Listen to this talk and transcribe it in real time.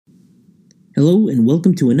Hello and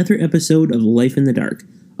welcome to another episode of Life in the Dark,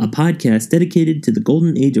 a podcast dedicated to the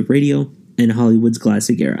golden age of radio and Hollywood's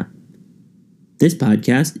classic era. This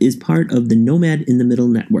podcast is part of the Nomad in the Middle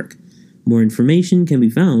network. More information can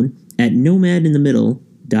be found at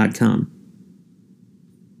nomadinthemiddle.com.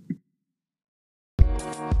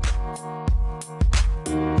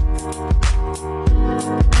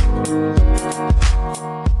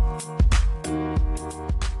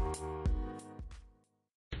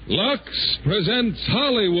 Lux presents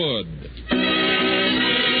Hollywood.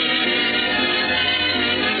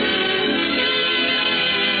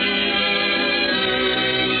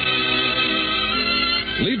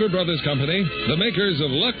 Lever Brothers Company, the makers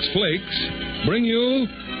of Lux Flakes, bring you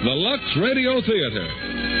the Lux Radio Theater,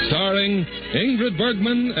 starring Ingrid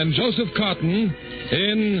Bergman and Joseph Cotton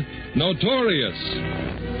in Notorious.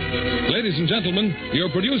 Ladies and gentlemen, your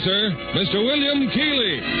producer, Mr. William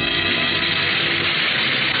Keighley.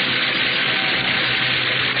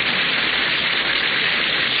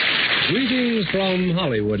 Greetings from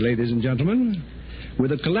Hollywood, ladies and gentlemen.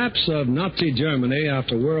 With the collapse of Nazi Germany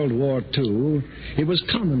after World War II, it was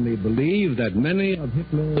commonly believed that many of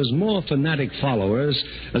Hitler's more fanatic followers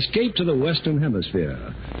escaped to the Western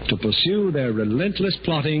Hemisphere to pursue their relentless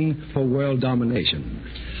plotting for world domination.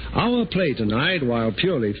 Our play tonight, while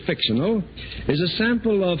purely fictional, is a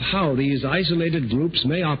sample of how these isolated groups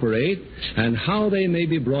may operate and how they may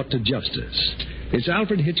be brought to justice. It's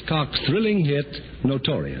Alfred Hitchcock's thrilling hit,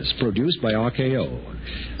 Notorious, produced by RKO,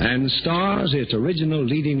 and stars its original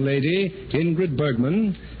leading lady, Ingrid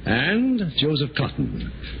Bergman, and Joseph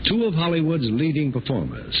Cotton, two of Hollywood's leading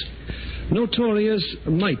performers. Notorious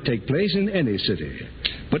might take place in any city,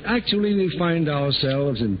 but actually we find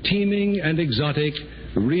ourselves in teeming and exotic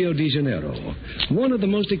Rio de Janeiro, one of the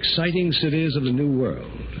most exciting cities of the New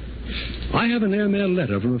World. I have an airmail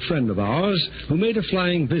letter from a friend of ours who made a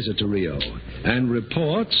flying visit to Rio and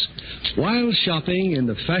reports, while shopping in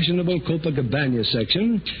the fashionable Copacabana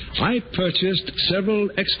section, I purchased several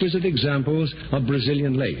exquisite examples of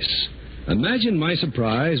Brazilian lace. Imagine my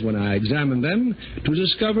surprise when I examined them to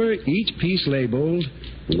discover each piece labeled,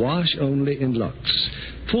 "Wash only in Lux."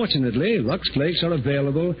 Fortunately, Lux Flakes are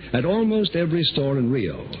available at almost every store in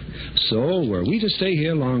Rio. So, were we to stay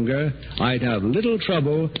here longer, I'd have little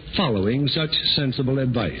trouble following such sensible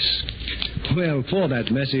advice. Well, for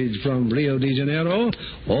that message from Rio de Janeiro,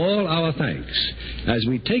 all our thanks, as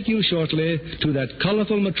we take you shortly to that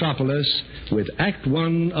colorful metropolis with Act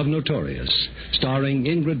One of Notorious, starring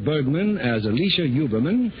Ingrid Bergman as Alicia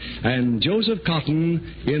Huberman and Joseph Cotton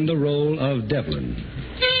in the role of Devlin.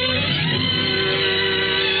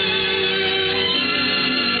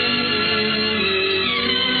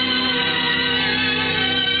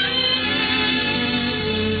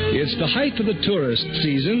 It's the height of the tourist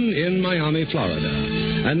season in Miami, Florida,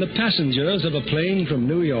 and the passengers of a plane from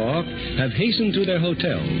New York have hastened to their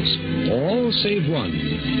hotels, all save one,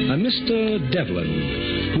 a Mr.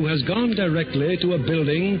 Devlin, who has gone directly to a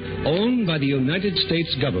building owned by the United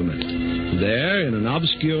States government. There, in an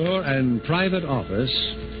obscure and private office...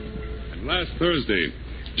 Last Thursday,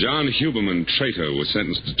 John Huberman, traitor, was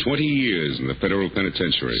sentenced to 20 years in the federal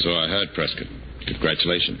penitentiary. So I heard, Prescott.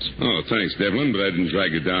 Congratulations. Oh, thanks, Devlin, but I didn't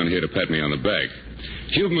drag you down here to pat me on the back.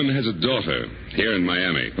 Huberman has a daughter here in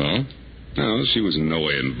Miami. Oh? No, she was in no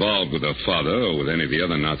way involved with her father or with any of the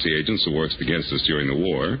other Nazi agents who worked against us during the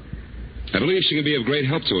war. I believe she can be of great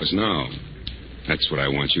help to us now. That's what I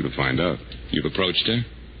want you to find out. You've approached her?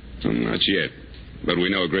 Not yet, but we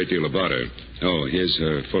know a great deal about her. Oh, here's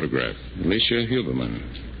her photograph. Alicia Huberman.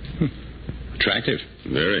 Attractive.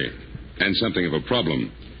 Very. And something of a problem.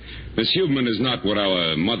 Miss Huberman is not what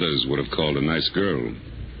our mothers would have called a nice girl.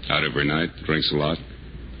 Out every night, drinks a lot,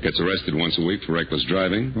 gets arrested once a week for reckless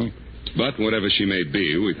driving. Oh. But whatever she may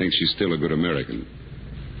be, we think she's still a good American.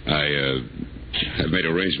 I have made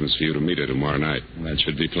arrangements for you to meet her tomorrow night. That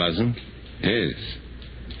should be pleasant. Yes.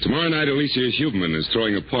 Tomorrow night, Alicia Huberman is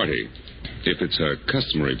throwing a party. If it's her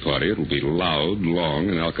customary party, it'll be loud, long,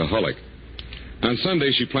 and alcoholic. On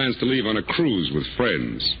Sunday, she plans to leave on a cruise with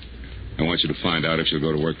friends. I want you to find out if she'll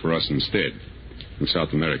go to work for us instead. In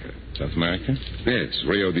South America. South America? Yes,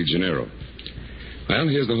 Rio de Janeiro. Well,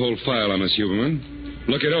 here's the whole file on Miss Huberman.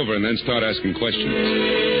 Look it over and then start asking questions.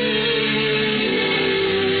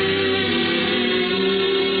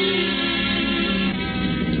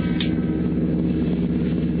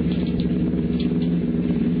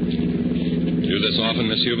 Often,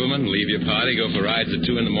 Miss Huberman, leave your party, go for rides at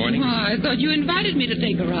 2 in the morning? Oh, I thought you invited me to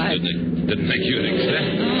take a ride. Didn't think you'd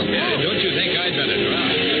accept. Oh. Yeah, don't you think I'd better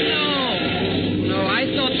drive? No, I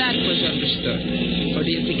thought that was understood. Or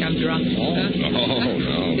do you think I'm drunk? Oh, huh?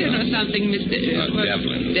 no. You know something, Mr.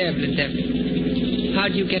 Devlin. Devlin.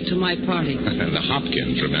 How'd you get to my party? The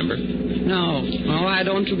Hopkins, remember? No, I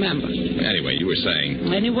don't remember. Anyway, you were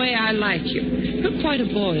saying... Anyway, I like you. You're quite a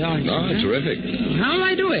boy, aren't you? Oh, terrific. How am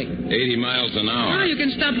I doing? 80 miles an hour. Oh, you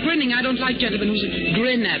can stop grinning. I don't like gentlemen who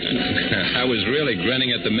grin at me. I was really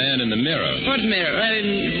grinning at the man in the mirror. What mirror?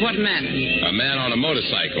 What man? A man on a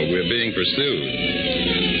motorcycle. We're being pursued.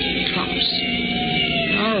 Cops.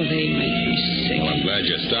 Oh, they make me sick. Well, I'm glad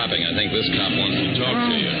you're stopping. I think this cop wants to talk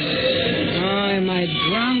to you. Oh, am I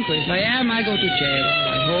drunk? If I am, I go to jail.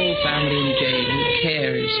 My whole family in jail. Who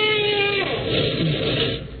cares?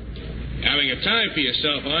 Having a time for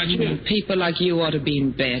yourself, aren't you? People like you ought to be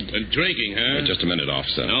in bed. And drinking, huh? Just a minute,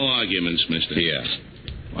 officer. No arguments, mister. Here.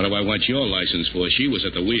 What do I want your license for? She was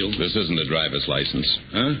at the wheel. This isn't a driver's license.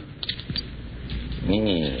 Huh?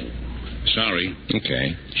 Oh. Sorry.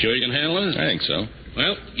 Okay. Sure you can handle it? I think so.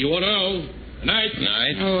 Well, you ought to know. Night.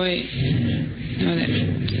 Night. Oh, wait. No,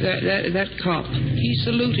 that cop, he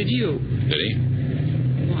saluted you. Did he?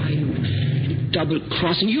 Why, you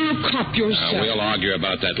double-crossing. You're a cop yourself. We'll argue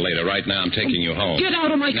about that later. Right now, I'm taking you home. Get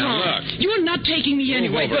out of my Now, car. look. You're not taking me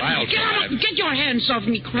anyway. over. I'll get try. out. Get your hands off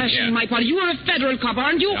me, crashing Yeah. my party. You are a federal cop,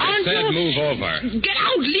 aren't you? I aren't said you? move over. Get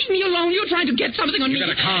out. Leave me alone. You're trying to get something on me. You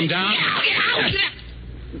gotta calm down. Get out. Get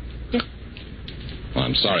out. Well,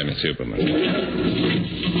 I'm sorry, Miss Superman.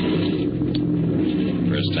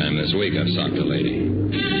 First time this week I've socked a lady.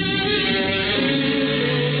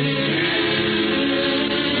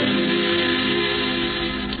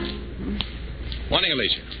 Morning,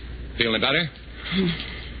 Alicia. Feeling better?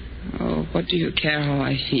 Oh, what do you care how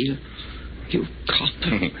I feel? You cop.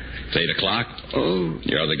 It's 8 o'clock. Oh.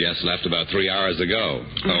 Your other guest left about 3 hours ago.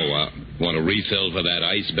 Want a refill for that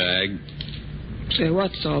ice bag? Say,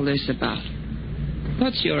 what's all this about?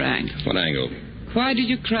 What's your angle? What angle? Why did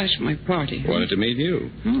you crash my party? Wanted to meet you.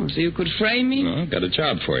 Oh, so you could frame me? No, got a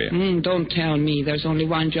job for you. Don't tell me. There's only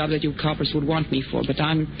one job that you coppers would want me for, but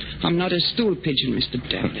I'm not a stool pigeon, Mr.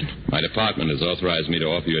 Devlin. My department has authorized me to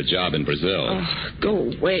offer you a job in Brazil. Oh,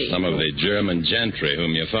 go away. Some of the German gentry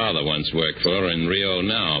whom your father once worked for are in Rio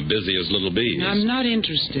now, busy as little bees. I'm not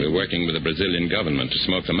interested. We're working with the Brazilian government to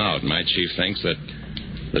smoke them out. My chief thinks that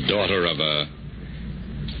the daughter of a...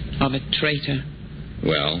 Of a traitor.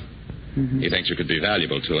 Well, he thinks you could be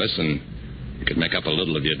valuable to us, and you could make up a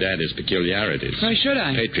little of your daddy's peculiarities. Why should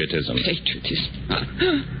I? Patriotism. Patriotism.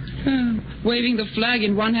 Waving the flag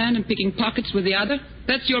in one hand and picking pockets with the other?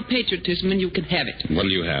 That's your patriotism, and you can have it. What do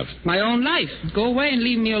you have? My own life. Go away and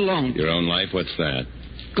leave me alone. Your own life? What's that?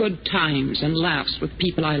 Good times and laughs with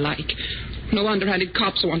people I like. No underhanded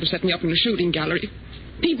cops who want to set me up in a shooting gallery.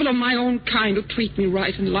 People of my own kind who treat me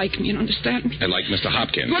right and like me and understand me. And like Mr.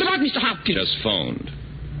 Hopkins. What about Mr. Hopkins? Just phoned.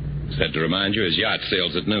 Said to remind you his yacht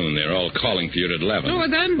sails at noon. They're all calling for you at 11. Oh,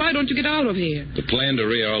 then why don't you get out of here? The plane to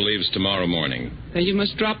Rio leaves tomorrow morning. Then you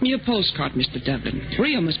must drop me a postcard, Mr. Devlin.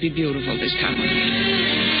 Rio must be beautiful this time of year.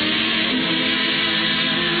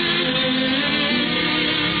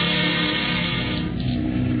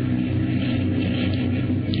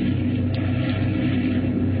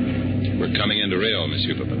 We're coming into Rio, Miss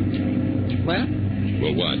Huberman. Well?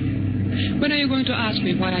 Well, what? When are you going to ask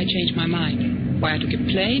me why I changed my mind? Why I took a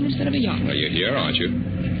plane instead of a yacht? Well, you're here, aren't you?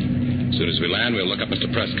 As soon as we land, we'll look up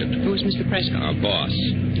Mr. Prescott. Who's Mr. Prescott? Our boss.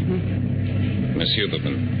 Miss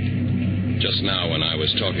Huberman. Just now, when I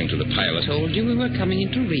was talking to the pilot... Told you we were coming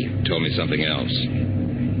into Rio. Told me something else.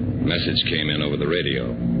 A message came in over the radio.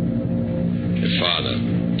 Your father.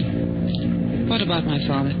 What about my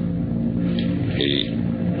father?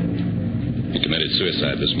 He committed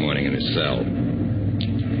suicide this morning in his cell.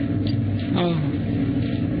 Oh.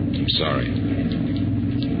 I'm sorry.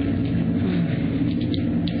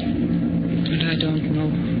 But I don't know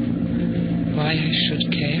why I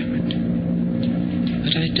should care.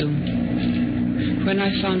 But I do. When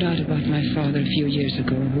I found out about my father a few years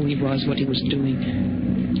ago, who he was, what he was doing,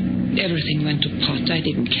 everything went to pot. I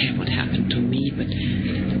didn't care what happened to me,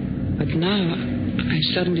 but now I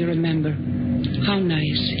suddenly remember how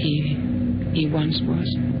nice he once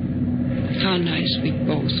was. How nice we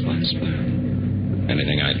both once were.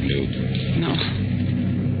 Anything I do? No.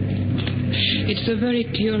 It's a very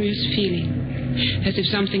curious feeling, as if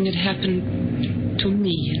something had happened to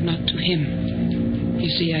me and not to him. You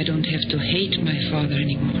see, I don't have to hate my father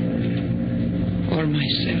anymore. Or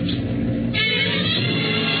myself.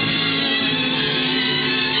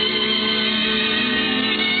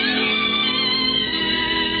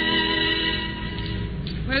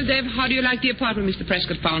 Well, Dave, how do you like the apartment Mr.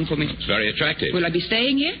 Prescott found for me? It's very attractive. Will I be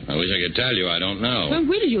staying here? I wish I could tell you. I don't know. When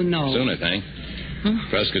will you know? Soon, I think.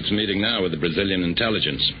 Prescott's meeting now with the Brazilian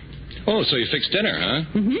intelligence. Oh, so you fixed dinner, huh?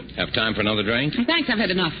 Mm-hmm. Have time for another drink? Thanks, I've had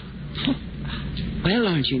enough. Well,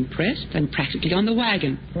 aren't you impressed? I'm practically on the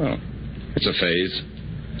wagon. Well, it's a phase.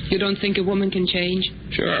 You don't think a woman can change?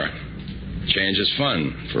 Sure. Change is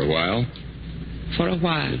fun for a while. For a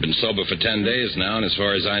while. You've been sober for 10 days now, and as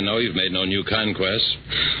far as I know, you've made no new conquests.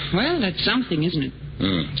 Well, that's something, isn't it?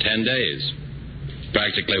 10 days.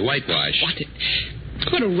 Practically whitewash.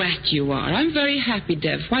 What a rat you are. I'm very happy,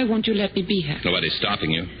 Dev. Why won't you let me be happy? Nobody's stopping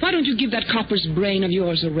you. Why don't you give that copper's brain of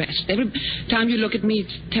yours a rest? Every time you look at me,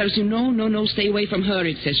 it tells you, no, stay away from her,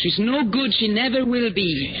 it says. She's no good. She never will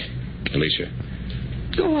be. Alicia.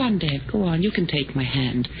 Go on, Dev. Go on. You can take my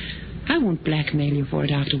hand. I won't blackmail you for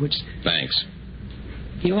it afterwards. Thanks.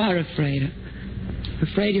 You are afraid.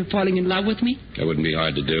 Afraid you're falling in love with me? That wouldn't be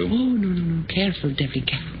hard to do. Oh, no. Careful, Devlin,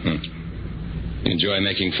 careful. You enjoy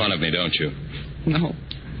making fun of me, don't you? No.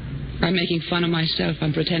 I'm making fun of myself.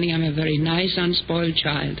 I'm pretending I'm a very nice, unspoiled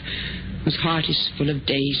child whose heart is full of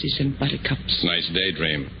daisies and buttercups. Nice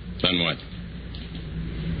daydream. Then what?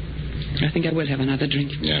 I think I will have another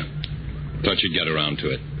drink. Yeah. Thought you'd get around to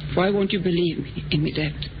it. Why won't you believe me in me,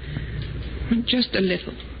 Deb? Just a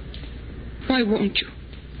little. Why won't you?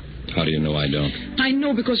 How do you know I don't? I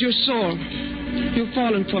know because you're sore. You've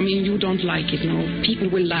fallen for me and you don't like it, no. People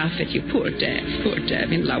will laugh at you. Poor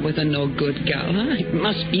Deb, in love with a no-good gal, huh? It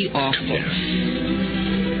must be awful. Yeah.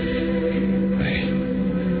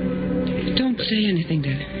 Don't say anything,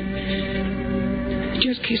 Deb.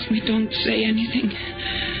 Just kiss me. Don't say anything.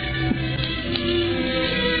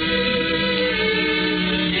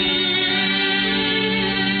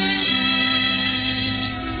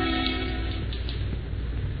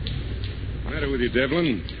 With you,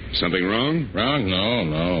 Devlin? Something wrong? Wrong?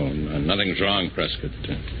 No. Nothing's wrong, Prescott.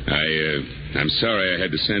 I'm sorry I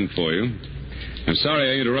had to send for you. I'm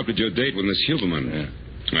sorry I interrupted your date with Miss Huberman. Yeah.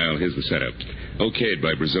 Well, here's the setup. Okayed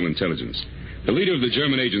by Brazil intelligence. The leader of the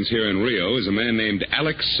German agents here in Rio is a man named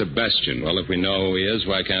Alex Sebastian. Well, if we know who he is,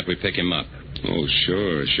 why can't we pick him up? Oh,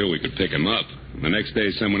 sure, we could pick him up. The next day,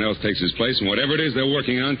 someone else takes his place, and whatever it is they're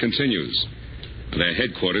working on continues. Their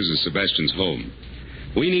headquarters is Sebastian's home.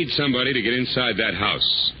 We need somebody to get inside that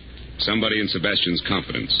house. Somebody in Sebastian's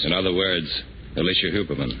confidence. In other words, Alicia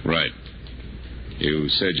Huberman. Right. You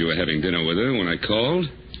said you were having dinner with her when I called.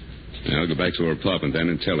 I'll go back to her apartment then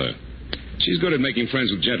and tell her. She's good at making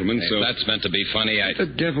friends with gentlemen, Hey, so... that's meant to be funny. The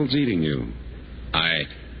devil's eating you. I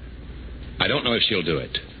don't know if she'll do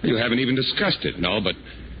it. You haven't even discussed it. No, but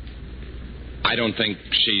I don't think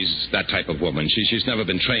she's that type of woman. She's never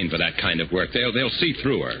been trained for that kind of work. They'll see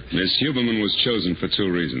through her. Miss Huberman was chosen for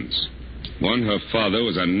two reasons. One, her father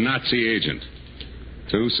was a Nazi agent.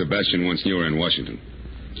 Two, Sebastian once knew her in Washington.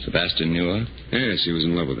 Sebastian knew her? Yes, he was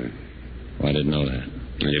in love with her. Well, I didn't know that.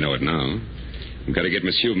 Well, you know it now. We've got to get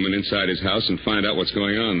Miss Huberman inside his house and find out what's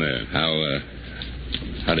going on there.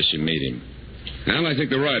 How does she meet him? Well, I think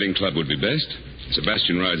the riding club would be best.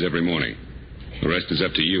 Sebastian rides every morning. The rest is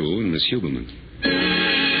up to you and Miss Huberman.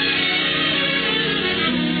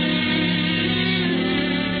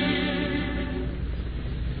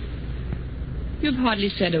 You've hardly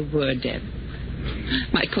said a word, Deb.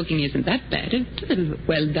 My cooking isn't that bad. It's a little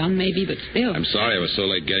well done, maybe, but still. I'm sorry I was so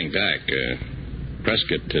late getting back.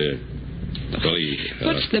 Prescott,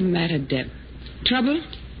 What's the matter, Deb? Trouble?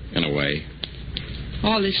 In a way.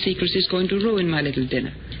 All this secrecy is going to ruin my little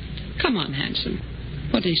dinner. Come on, handsome.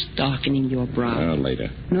 What is darkening your brow? Later.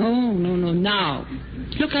 No, now.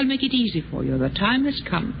 Look, I'll make it easy for you. The time has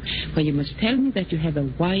come when you must tell me that you have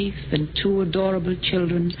a wife and two adorable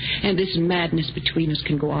children, and this madness between us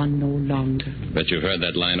can go on no longer. Bet you've heard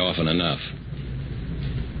that line often enough.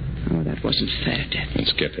 Oh, that wasn't fair, Deb. Then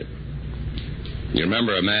skip it. You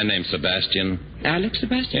remember a man named Sebastian? Alex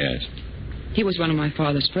Sebastian? Yes. He was one of my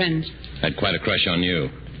father's friends. Had quite a crush on you.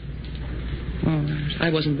 Oh,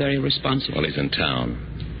 I wasn't very responsive. Well, he's in town.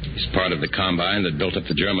 He's part of the combine that built up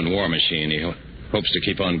the German war machine. He hopes to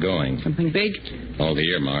keep on going. Something big? All the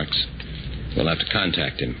earmarks. We'll have to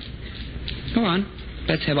contact him. Go on.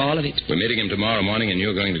 Let's have all of it. We're meeting him tomorrow morning, and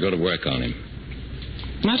you're going to go to work on him.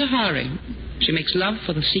 Not a hurry. She makes love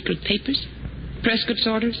for the secret papers? Prescott's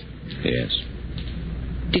orders? Yes.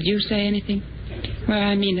 Did you say anything? Well,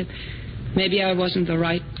 I mean it. Maybe I wasn't the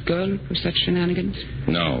right girl for such shenanigans.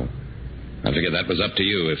 No. I figured that was up to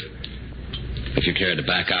you if you cared to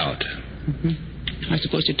back out. Mm-hmm. I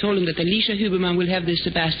suppose you told him that Alicia Huberman will have this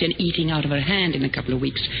Sebastian eating out of her hand in a couple of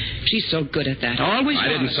weeks. She's so good at that. Always I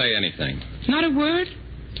was. didn't say anything. Not a word?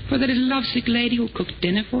 For the little lovesick lady who cooked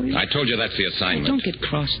dinner for you? I told you that's the assignment. Don't get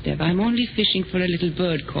cross, Deb. I'm only fishing for a little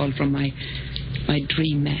bird call from my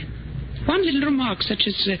dream man. One little remark such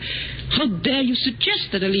as, how dare you suggest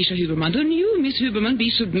that Alicia Huberman, the new Miss Huberman,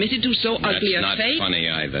 be submitted to so ugly a fate? That's not funny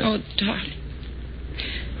either. Oh, darling.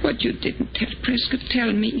 What you didn't tell Prescott,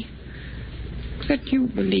 tell me. That you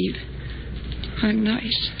believe I'm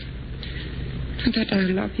nice. And that I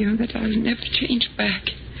love you and that I'll never change back.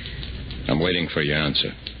 I'm waiting for your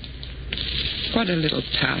answer. What a little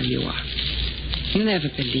pal you are. Never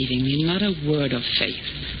believing me, not a word of faith.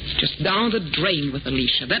 Just down the drain with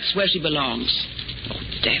Alicia. That's where she belongs. Oh,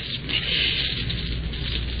 Daphne.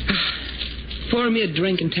 Pour me a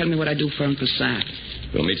drink and tell me what I do for Uncle Sam.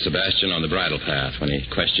 We'll meet Sebastian on the bridle path. When he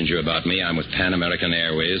questions you about me, I'm with Pan American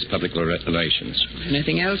Airways, Public Relations.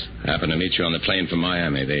 Anything else? Happened to meet you on the plane from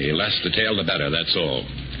Miami. The less detail, the better, that's all.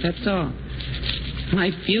 That's all.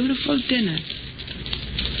 My beautiful dinner.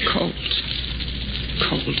 Cold.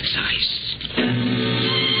 Cold as ice.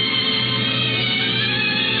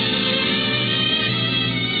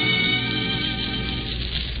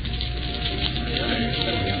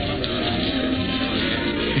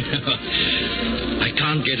 I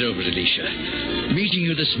can't get over it, Alicia. Meeting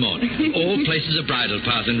you this morning. All places a bridal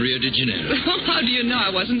path in Rio de Janeiro. How do you know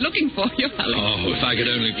I wasn't looking for you, Alex? Oh, if I could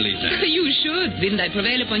only believe that. You should. Didn't I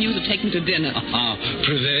prevail upon you to take me to dinner?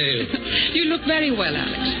 Prevail. You look very well,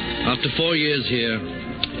 Alex. After 4 years here,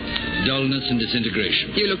 dullness and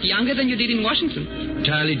disintegration. You look younger than you did in Washington.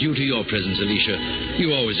 Entirely due to your presence, Alicia.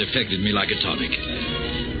 You always affected me like a tonic.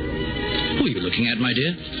 Who are you looking at, my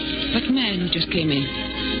dear? That man who just came in.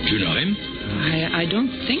 Do you know him? I don't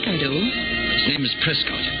think I do. His name is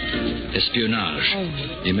Prescott. Espionage.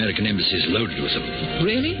 Oh. The American embassy is loaded with them.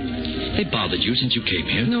 Really? They bothered you since you came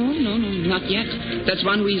here? No, not yet. That's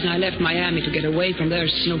one reason I left Miami, to get away from their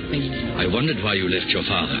snooping. I wondered why you left your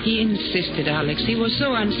father. He insisted, Alex. He was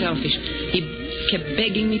so unselfish. He kept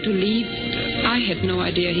begging me to leave. I had no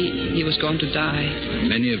idea he was going to die.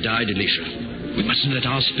 Many have died, Alicia. We mustn't let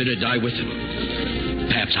our spirit die with them.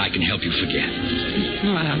 Perhaps I can help you forget.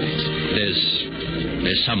 Oh, Alex.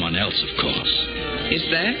 There's someone else, of course. Is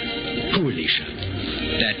there? Who, Alicia?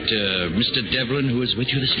 That Mr. Devlin who was with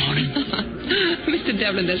you this morning? Mr.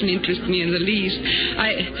 Devlin doesn't interest me in the least.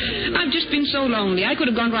 I've just been so lonely. I could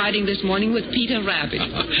have gone riding this morning with Peter Rabbit.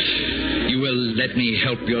 You will let me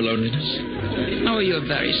help your loneliness? Oh, you're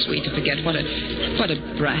very sweet to forget what a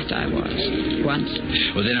brat I was once.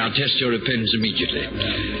 Well, then I'll test your repentance immediately.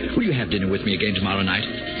 Will you have dinner with me again tomorrow night?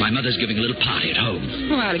 My mother's giving a little party at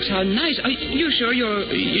home. Oh, Alex, how nice. Are you sure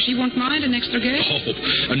she won't mind an extra guest?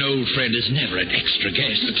 Oh, an old friend is never an extra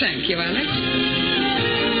guest. Thank you, Alex.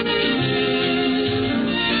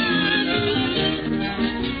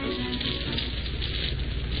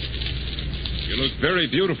 You look very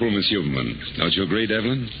beautiful, Miss Huberman. Don't you agree,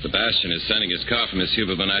 Devlin? Sebastian is sending his car for Miss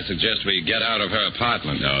Huberman. I suggest we get out of her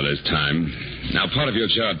apartment. Oh, there's time. Now, part of your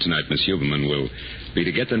job tonight, Miss Huberman, will be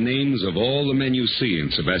to get the names of all the men you see in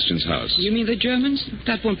Sebastian's house. You mean the Germans?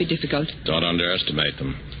 That won't be difficult. Don't underestimate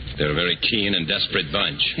them. They're a very keen and desperate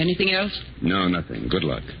bunch. Anything else? No, nothing. Good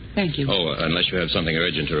luck. Thank you. Oh, unless you have something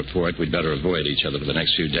urgent to report, we'd better avoid each other for the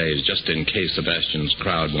next few days, just in case Sebastian's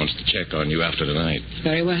crowd wants to check on you after tonight.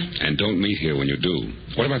 Very well. And don't meet here when you do.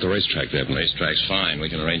 What about the racetrack, Devlin? Racetrack's fine. We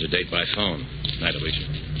can arrange a date by phone. Night, Alicia.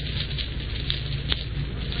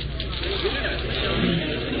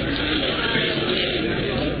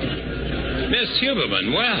 Miss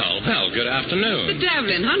Huberman, well, good afternoon. Mr.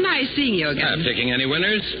 Devlin, how nice seeing you again. Picking any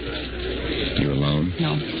winners? You alone?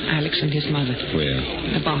 No, Alex and his mother. Where?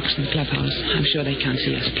 The box in the clubhouse. I'm sure they can't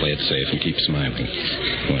see us. Play it safe and keep smiling.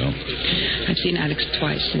 Well, I've seen Alex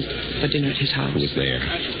twice since the dinner at his house. who was there?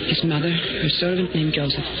 His mother, her servant named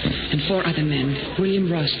Joseph, and 4 other men.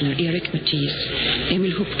 William Rosner, Eric Matisse,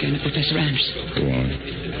 Emil Hupke, and Professor Anderson. Go on.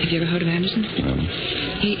 Have you ever heard of Anderson? No.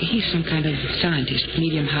 He's some kind of scientist.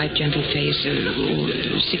 Medium height, gentle face,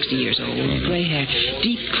 60 years old, gray hair,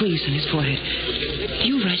 deep crease on his forehead.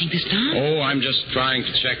 You writing this down? Oh, I'm just trying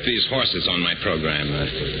to check these horses on my program.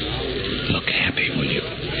 Look happy, will you?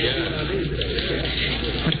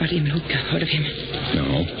 What about Emil Hupke? Heard of him?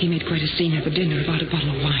 No. He made quite a scene at the dinner about a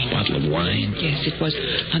bottle of wine. Bottle of wine? Yes, it was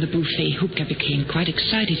on the buffet. Hupke became quite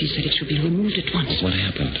excited. He said it should be removed at once. What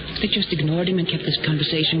happened? They just ignored him and kept this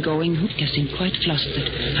conversation going. Hupke seemed quite flustered,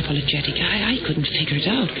 apologetic. I couldn't figure it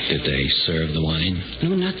out. Did they serve the wine?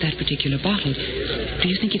 No, not that particular bottle. Do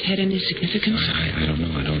you think it had any significance? I don't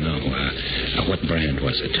know. What brand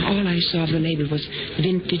was it? All I saw of the label was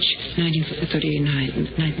vintage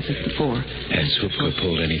 1939, 1934. Has Hupke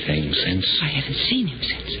pulled anything since? I haven't seen him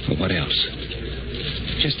since. Well, what else?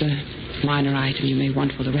 Just a minor item you may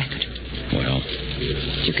want for the record. Well,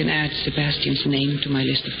 You can add Sebastian's name to my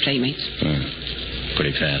list of playmates.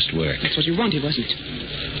 pretty fast work. That's what you wanted, wasn't it?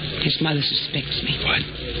 His mother suspects me. What?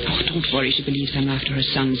 Oh, don't worry. She believes I'm after her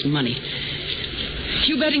son's money.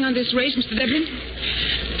 You betting on this race, Mr. Devlin?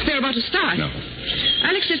 They're about to start. No.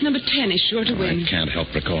 Alex says number 10 is sure to win. I can't help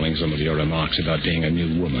recalling some of your remarks about being a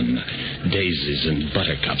new woman. Daisies and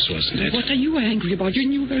buttercups, wasn't it? What are you angry about? You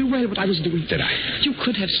knew very well what I was doing. Did I? You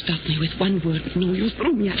could have stopped me with one word, but no, you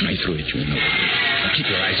threw me at me. I threw at you, no. Now keep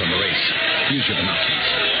your eyes on the race. Use your binoculars.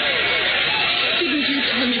 Didn't you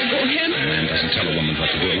tell me to go ahead? A man doesn't tell a woman what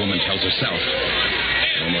to do. A woman tells herself.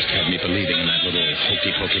 You almost had me believing in that little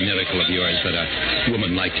hokey-pokey miracle of yours that a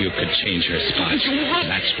woman like you could change her spots.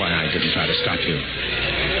 That's why I didn't try to stop you.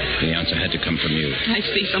 The answer had to come from you. I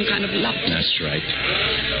see some kind of love. That's right.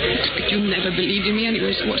 But you never believed in me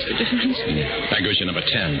anyway, so what's the difference? That goes you number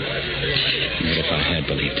 10. What if I had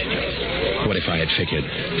believed in you? What if I had figured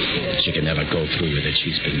that she could never go through with it?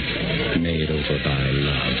 She's been made over by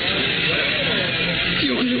love.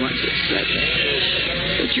 You only once said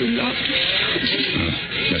that you loved me.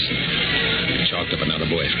 Listen, you chalked up another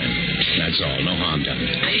boyfriend. That's all. No harm done.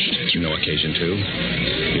 I hate you. No occasion to.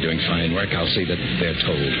 You're doing fine work. I'll see that they're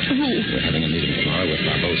told. Who? We're having a meeting tomorrow with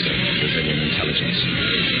Barbosa, Brazilian intelligence.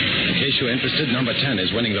 In case you're interested, number 10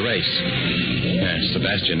 is winning the race. Yes,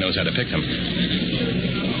 Sebastian knows how to pick them.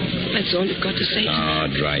 That's all you've got to say. Oh,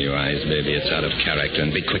 dry your eyes, baby. It's out of character,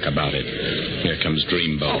 and be quick about it. Here comes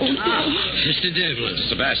Dreamboat. Oh, no. Mr. Devlin.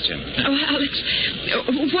 Sebastian. Oh, Alex.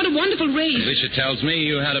 Oh, what a wonderful race. Alicia tells me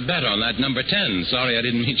you had a bet on that number 10. Sorry I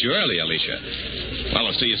didn't meet you early, Alicia. Well,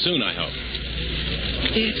 I'll see you soon, I hope.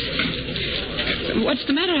 Yes. What's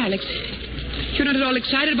the matter, Alex? You're not at all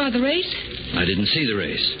excited about the race? I didn't see the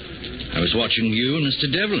race. I was watching you and Mr.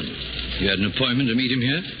 Devlin. You had an appointment to meet him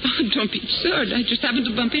here? Oh, don't be absurd. I just happened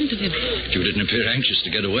to bump into him. You didn't appear anxious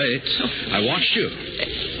to get away. I watched you.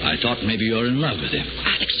 I thought maybe you're in love with him.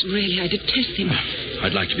 Alex, really, I detest him.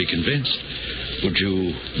 I'd like to be convinced. Would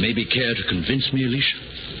you maybe care to convince me, Alicia?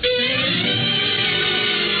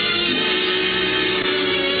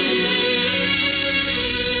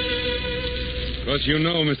 But you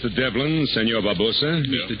know Mr. Devlin, Senor Barbosa.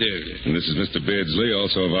 Mr. Devlin. And this is Mr. Beardsley,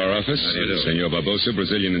 also of our office. How do you do? Senor Barbosa,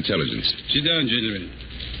 Brazilian intelligence. Sit down, gentlemen.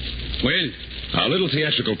 Well? Our little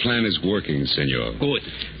theatrical plan is working, Senor. Good.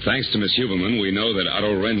 Thanks to Miss Huberman, we know that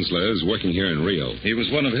Otto Renzler is working here in Rio. He was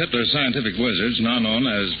one of Hitler's scientific wizards, now known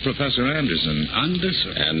as Professor Anderson.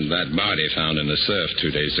 Anderson? And that body found in the surf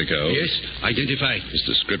 2 days ago. Yes, identified. His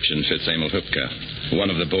description fits Emil Hupka, one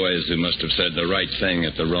of the boys who must have said the right thing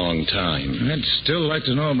at the wrong time. I'd still like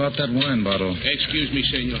to know about that wine bottle. Excuse me,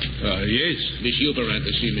 senor. Yes? Miss Huber ran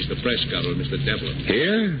to see Mr. Prescott or Mr. Devlin.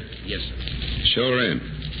 Here? Yes, sir. Show her in.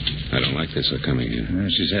 I don't like this, her coming in.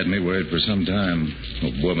 She's had me worried for some time.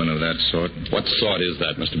 A woman of that sort. What sort is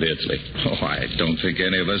that, Mr. Beardsley? Oh, I don't think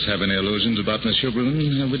any of us have any illusions about Miss Huberman,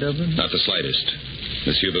 have we, Devlin? Not the slightest.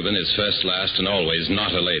 Miss Huberman is first, last, and always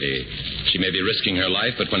not a lady. She may be risking her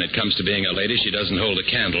life, but when it comes to being a lady, she doesn't hold a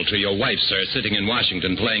candle to your wife, sir, sitting in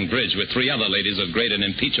Washington playing bridge with 3 other ladies of great and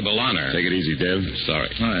impeachable honor. Take it easy, Dev. Sorry.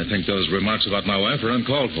 I think those remarks about my wife are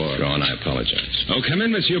uncalled for. Go on, I apologize. Oh, come in,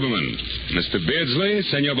 Miss Huberman. Mr. Beardsley,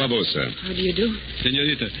 Senor Barbosa. How do you do?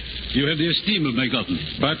 Senorita, you have the esteem of my garden.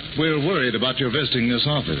 But we're worried about your visiting this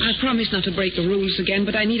office. I promise not to break the rules again,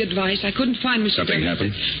 but I need advice. I couldn't find Mr. Something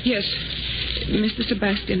Devlin. happened? Yes. Mr.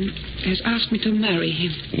 Sebastian has asked me to marry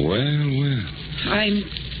him. Well. I'm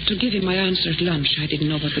to give him my answer at lunch. I didn't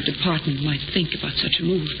know what the department might think about such a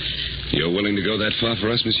move. You're willing to go that far for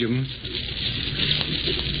us, Miss Huberman?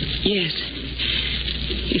 Yes.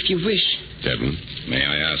 If you wish. Devlin? May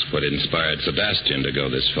I ask what inspired Sebastian to go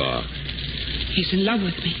this far? He's in love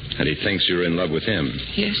with me. And he thinks you're in love with him.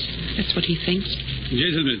 Yes, that's what he thinks.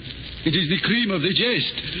 Gentlemen, it is the cream of the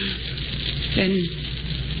jest.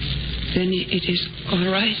 Then it is all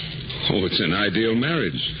right. Oh, it's an ideal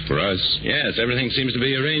marriage for us. Yes, everything seems to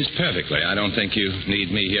be arranged perfectly. I don't think you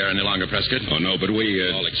need me here any longer, Prescott. Oh, no, but we...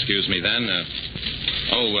 All excuse me then.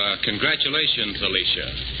 Congratulations,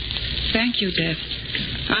 Alicia. Thank you, Dev.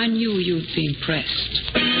 I knew you'd be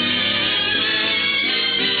impressed.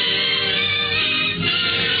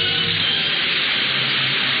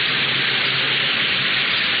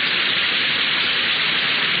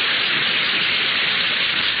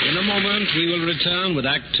 In a moment, we will return with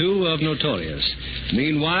Act 2 of Notorious.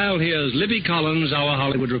 Meanwhile, here's Libby Collins, our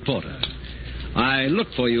Hollywood reporter. I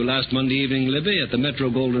looked for you last Monday evening, Libby, at the Metro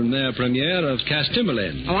Golden Mare premiere of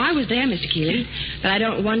Castimberlin. Oh, I was there, Mr. Keeley, but I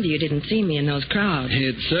don't wonder you didn't see me in those crowds.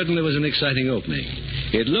 It certainly was an exciting opening.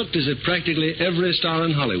 It looked as if practically every star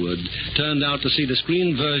in Hollywood turned out to see the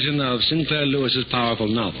screen version of Sinclair Lewis's powerful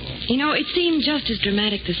novel. You know, it seemed just as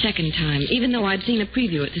dramatic the second time, even though I'd seen a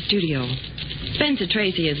preview at the studio. Spencer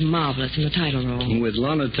Tracy is marvelous in the title role. With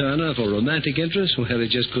Lana Turner for romantic interest, well, it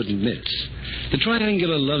just couldn't miss. The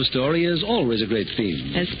triangular love story is always a great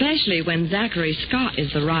theme. Especially when Zachary Scott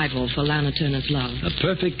is the rival for Lana Turner's love. A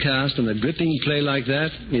perfect cast and a gripping play like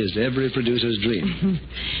that is every producer's dream.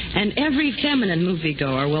 And every feminine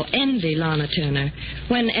moviegoer will envy Lana Turner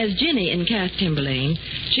when, as Ginny in Cass Timberlane,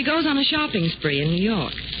 she goes on a shopping spree in New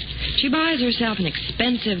York. She buys herself an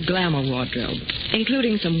expensive glamour wardrobe,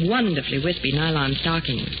 including some wonderfully wispy nylon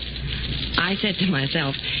stockings. I said to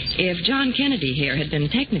myself, if John Kennedy here had been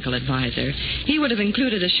technical advisor, he would have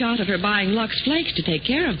included a shot of her buying Lux Flakes to take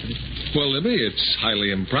care of them. Well, Libby, it's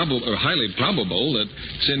highly probable that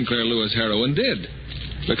Sinclair Lewis Heroin did.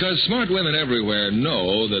 Because smart women everywhere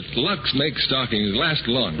know that Lux makes stockings last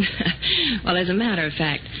long. Well, as a matter of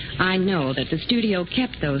fact, I know that the studio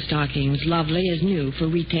kept those stockings lovely as new for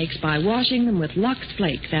retakes by washing them with Lux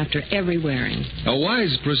Flakes after every wearing. A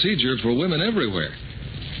wise procedure for women everywhere.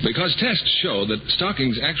 Because tests show that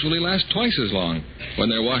stockings actually last twice as long when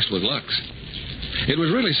they're washed with Lux. It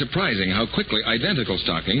was really surprising how quickly identical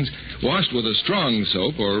stockings, washed with a strong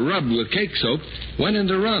soap or rubbed with cake soap, went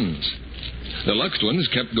into runs. The Lux twins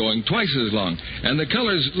kept going twice as long, and the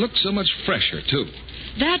colors looked so much fresher, too.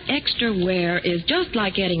 That extra wear is just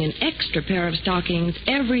like getting an extra pair of stockings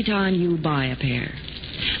every time you buy a pair.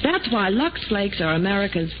 That's why Lux Flakes are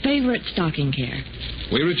America's favorite stocking care.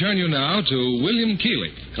 We return you now to William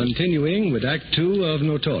Keighley. Continuing with Act 2 of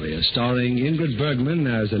Notorious, starring Ingrid Bergman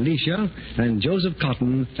as Alicia and Joseph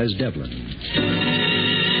Cotton as Devlin.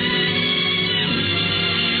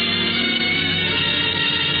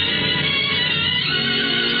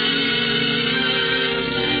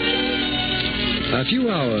 A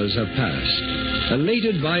few hours have passed.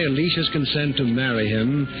 Elated by Alicia's consent to marry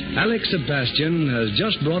him, Alex Sebastian has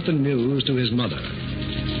just brought the news to his mother.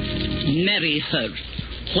 Marry her.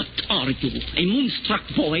 What are you, a moonstruck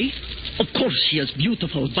boy? Of course she is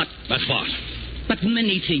beautiful, but... But what? But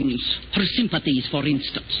many things. Her sympathies, for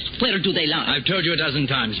instance. Where do they lie? I've told you a dozen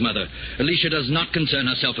times, Mother. Alicia does not concern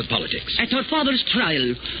herself with politics. At her father's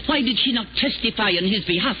trial, why did she not testify in his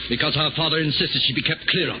behalf? Because her father insisted she be kept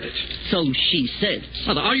clear of it. So she said.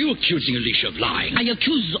 Mother, are you accusing Alicia of lying? I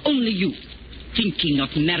accuse only you. Thinking of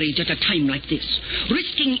marriage at a time like this.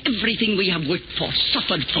 Risking everything we have worked for,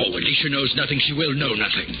 suffered for. Oh, Alicia knows nothing. She will know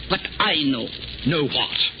nothing. But I know. Know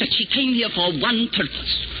what? That she came here for one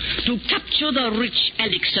purpose. To capture the rich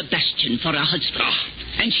Alex Sebastian for a husband.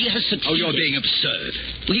 And she has succeeded. Oh, you're being absurd.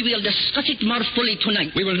 We will discuss it more fully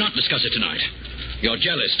tonight. We will not discuss it tonight. You're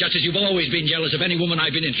jealous, just as you've always been jealous of any woman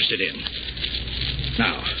I've been interested in.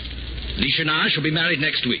 Now, Alicia and I shall be married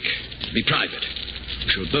next week. It'll be private. We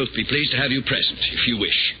shall both be pleased to have you present, if you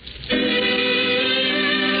wish.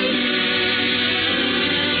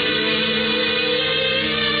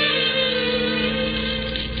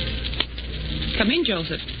 Come in,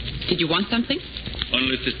 Joseph. Did you want something?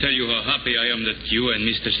 Only to tell you how happy I am that you and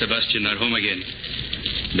Mr. Sebastian are home again.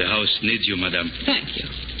 The house needs you, madame. Thank you.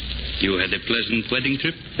 You had a pleasant wedding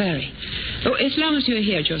trip? Very. Oh, as long as you're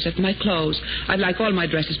here, Joseph, my clothes. I'd like all my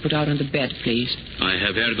dresses put out on the bed, please. I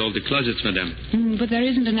have aired all the closets, madame. But there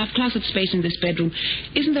isn't enough closet space in this bedroom.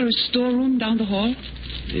 Isn't there a storeroom down the hall?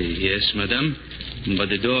 Yes, madame. But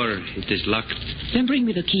the door, it is locked. Then bring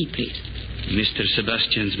me the key, please. Mr.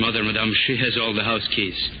 Sebastian's mother, madame, she has all the house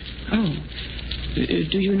keys. Oh.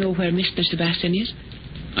 Do you know where Mr. Sebastian is?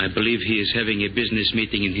 I believe he is having a business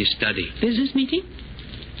meeting in his study. Business meeting?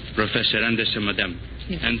 Professor Anderson, madame.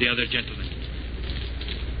 Yes. And the other gentleman.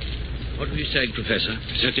 What were you saying, Professor?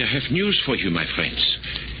 That I have news for you, my friends.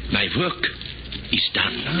 My work is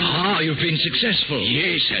done. Ah, you've been successful.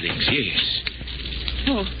 Yes, Alex, yes.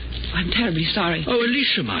 Oh, I'm terribly sorry. Oh,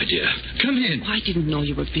 Alicia, my dear. Come in. Oh, I didn't know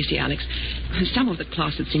you were busy, Alex. Some of the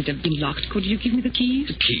closets seem to have been locked. Could you give me the keys?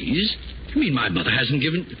 The keys? You mean my mother hasn't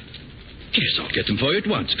given... Yes, I'll get them for you at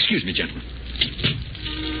once. Excuse me, gentlemen.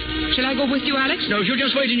 Shall I go with you, Alex? No, you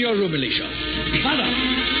just wait in your room, Alicia.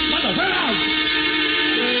 Mother, where are you?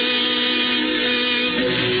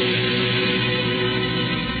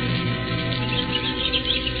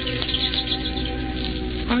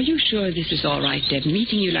 Are you sure this is all right, Deb?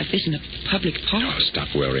 Meeting you like this in a public park? Oh, stop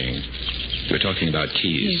worrying. We're talking about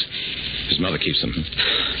keys. Yes. His mother keeps them.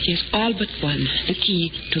 Yes, all but one. The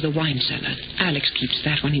key to the wine cellar. Alex keeps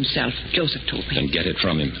that one himself. Joseph told me. Then get it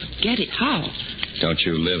from him. Get it? How? Don't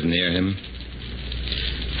you live near him?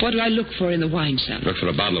 What do I look for in the wine cellar? Look for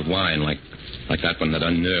a bottle of wine like that one that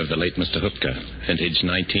unnerved the late Mr. Hupka. Vintage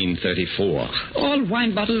 1934. All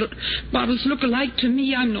wine bottles look alike to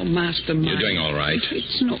me. I'm no mastermind. You're doing all right.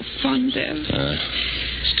 It's no fun, Deb.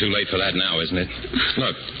 It's too late for that now, isn't it?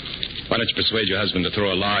 Look, Why don't you persuade your husband to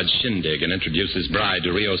throw a large shindig and introduce his bride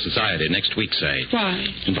to Rio society next week, say? Why?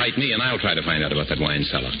 Invite me, and I'll try to find out about that wine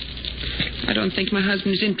cellar. I don't think my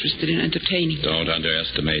husband is interested in entertaining. Don't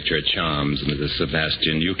underestimate your charms, Mrs.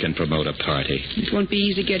 Sebastian. You can promote a party. It won't be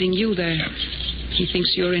easy getting you there. He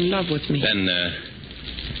thinks you're in love with me. Then,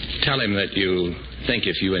 tell him that you think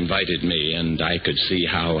if you invited me and I could see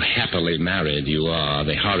how happily married you are,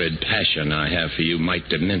 the horrid passion I have for you might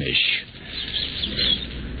diminish.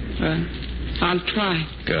 I'll try.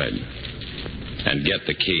 Good. And get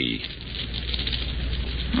the key.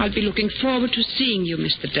 I'll be looking forward to seeing you,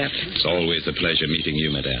 Mr. Devlin. It's always a pleasure meeting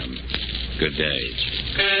you, madame. Good day.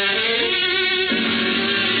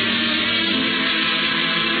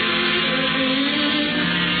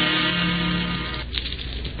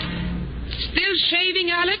 Still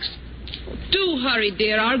shaving, Alex? Do hurry,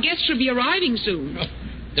 dear. Our guests will be arriving soon. Oh,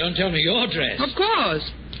 don't tell me your dress. Of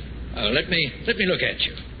course. Oh, let me look at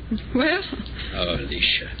you. Well? Oh,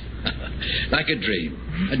 Alicia. Like a dream.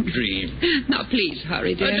 A dream. Now, please,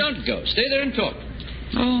 hurry, dear. Don't go. Stay there and talk.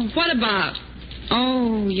 Oh, what about?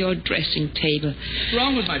 Oh, your dressing table. What's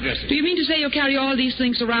wrong with my dressing Do you mean to say you carry all these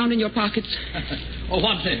things around in your pockets? Oh,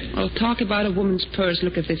 what then? Oh, talk about a woman's purse.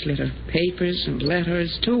 Look at this litter. Papers and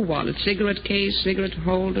letters, 2 wallets, cigarette case, cigarette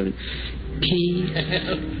holder, keys.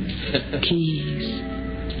 Keys.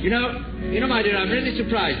 You know, my dear, I'm really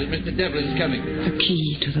surprised that Mr. Devlin's coming. The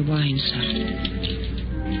key to the wine cellar.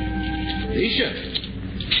 Alicia?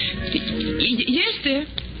 Yes, dear.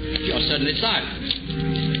 You're suddenly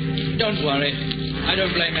silent. Don't worry. I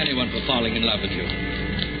don't blame anyone for falling in love with you.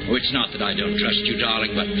 Oh, it's not that I don't trust you,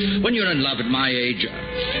 darling, but when you're in love at my age...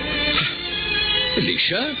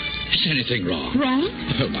 Alicia, is anything wrong? Wrong?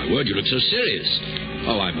 Oh, my word, you look so serious.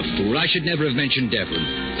 Oh, I'm a fool. I should never have mentioned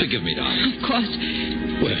Devlin. Forgive me, darling. Of course.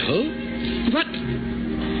 Well?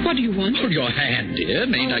 What do you want? Oh, your hand, dear.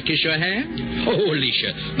 Mayn't I kiss your hand? Oh,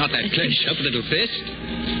 Alicia, not that clenched up little fist.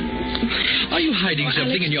 Are you hiding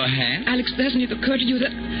something in your hand? Alex, doesn't it occur to you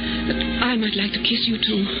that I might like to kiss you,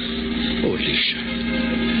 too? Oh, Alicia.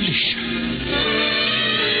 Alicia.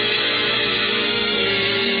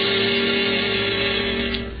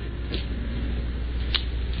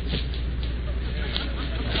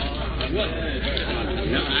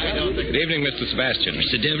 Good evening, Mr. Sebastian.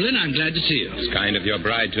 Mr. Devlin, I'm glad to see you. It's kind of your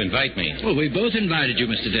bride to invite me. Well, we both invited you,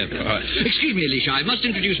 Mr. Devlin. Excuse me, Alicia. I must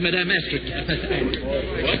introduce Madame Estrick.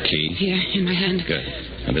 The key? Here, in my hand. Good.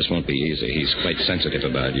 And this won't be easy. He's quite sensitive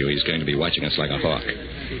about you. He's going to be watching us like a hawk.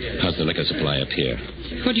 How's the liquor supply up here?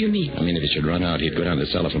 What do you mean? I mean, if it should run out, he'd go down to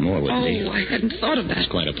the cellar for more, wouldn't he? Oh, I hadn't thought of that.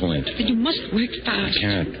 That's quite a point. Then you must work fast. I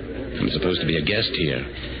can't. I'm supposed to be a guest here.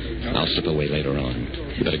 I'll slip away later on.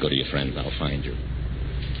 You better go to your friends. I'll find you.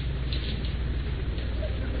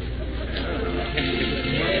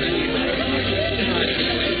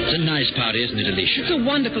 It's a nice party, isn't it, Alicia? It's a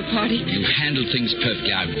wonderful party. You handled things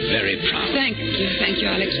perfectly. I'm very proud. Thank you,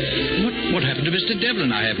 Alex. What happened to Mr.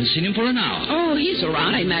 Devlin? I haven't seen him for an hour. Oh, he's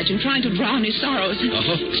around, I imagine, trying to drown his sorrows.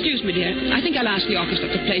 Oh. Excuse me, dear. I think I'll ask the orchestra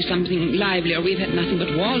to play something livelier. We've had nothing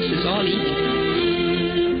but waltzes all evening.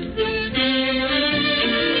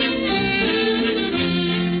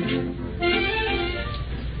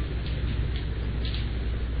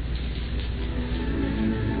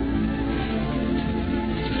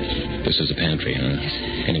 This is the pantry, huh?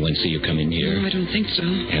 Yes. Anyone see you come in here? No, I don't think so.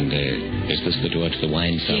 And is this the door to the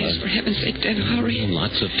wine cellar? Yes, for heaven's sake, Deb, hurry.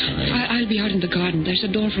 Lots of time. I'll be out in the garden. There's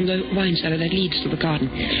a door from the wine cellar that leads to the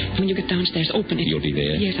garden. When you get downstairs, open it. You'll be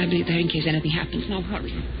there? Yes, I'll be there in case anything happens. Now,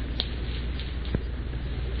 hurry.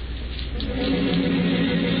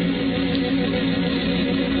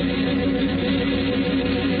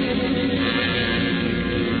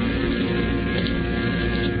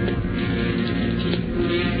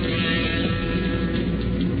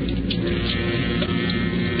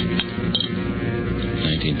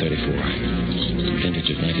 Vintage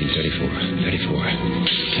of 1934. 34.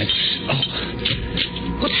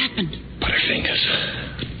 What happened? Butterfingers.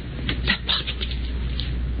 That bottle.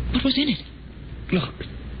 What was in it? Look.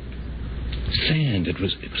 Sand. It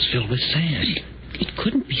was filled with sand. It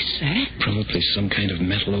couldn't be sand. Probably some kind of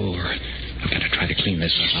metal ore. I've got to try to clean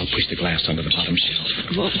this up. I'll push the glass under the bottom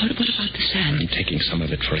shelf. What about the sand? I'm taking some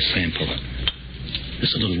of it for a sample.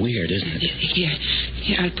 It's a little weird, isn't it?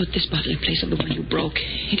 Here, I'll put this bottle in place of the one you broke.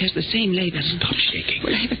 It has the same label. Stop shaking.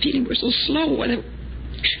 Well, I have a feeling we're so slow.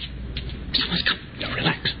 Shh. Someone's come. Now,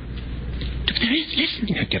 relax. Look, there is. Listen.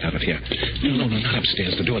 Yeah, get out of here. No, not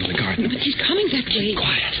upstairs. The door to the garden. No, but he's coming that way.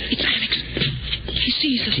 Quiet. It's Alex. He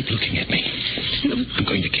sees us. Keep looking at me. No. I'm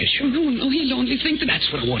going to kiss you. No, he'll only think that... That's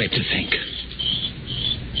what I wanted to think.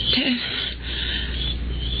 Dad.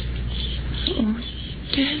 Oh,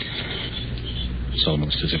 Dad. It's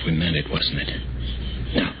almost as if we meant it, wasn't it?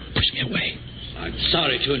 Now, push me away. I'm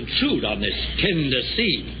sorry to intrude on this tender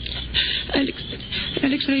scene. Alex,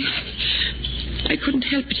 I couldn't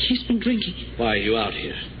help it. He's been drinking. Why are you out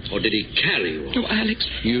here? Or did he carry you? Oh, Alex.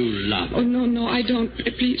 You love him. Oh, no, I don't.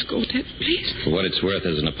 Please go, Ted, please. For what it's worth,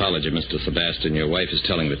 as an apology, Mr. Sebastian, your wife is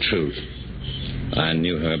telling the truth. I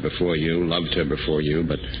knew her before you, loved her before you,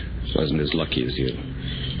 but wasn't as lucky as you.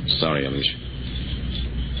 Sorry, Alicia.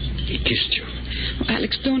 He kissed you. Oh,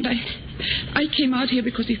 Alex, don't. I came out here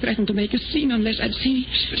because he threatened to make a scene unless I'd see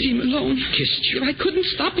him alone. Kissed you? I couldn't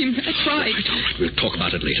stop him. I tried. All right. We'll talk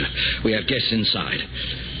about it later. We have guests inside.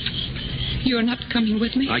 You're not coming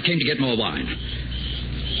with me? I came to get more wine.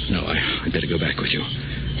 No, I'd better go back with you.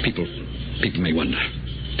 People may wonder.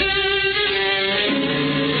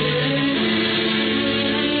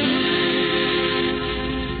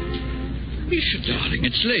 Alicia, darling,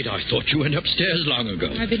 it's late. I thought you went upstairs long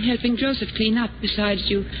ago. I've been helping Joseph clean up. Besides,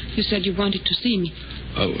 you said you wanted to see me.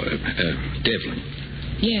 Oh, Devlin.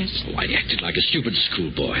 Yes. Oh, I acted like a stupid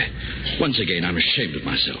schoolboy. Once again, I'm ashamed of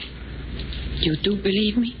myself. You do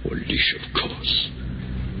believe me? Oh, Alicia, of course.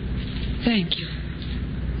 Thank you.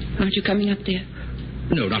 Aren't you coming up there?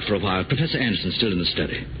 No, not for a while. Professor Anderson's still in the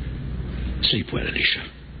study. Sleep well, Alicia.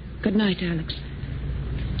 Good night, Alex.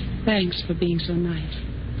 Thanks for being so nice.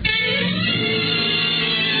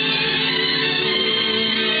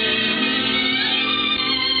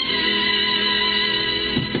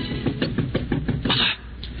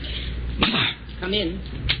 Mother! Come in.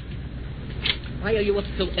 Why are you up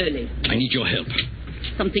so early? I need your help.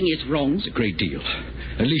 Something is wrong. It's a great deal.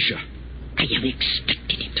 Alicia. I have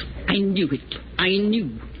expected it. I knew it. I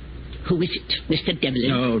knew. Who is it, Mr.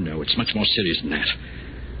 Devlin? No, it's much more serious than that.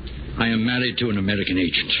 I am married to an American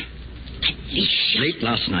agent. Alicia. Late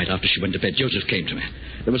last night, after she went to bed, Joseph came to me.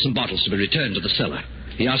 There were some bottles to be returned to the cellar.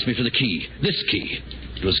 He asked me for the key. This key.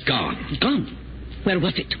 It was gone. Gone? Where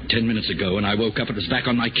was it? 10 minutes ago, when I woke up, it was back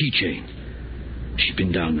on my keychain. She'd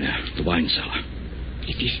been down there, the wine cellar.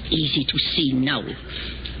 It is easy to see now.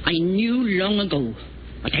 I knew long ago,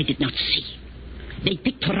 but I did not see. They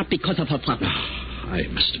picked her up because of her father. I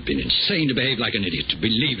must have been insane to behave like an idiot, to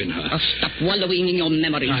believe in her. Stop wallowing in your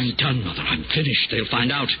memories. I'm done, Mother. I'm finished. They'll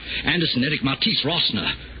find out. Anderson, Eric, Matisse,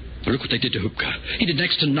 Rossner. But look what they did to Hupka. He did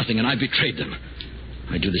next to nothing, and I betrayed them.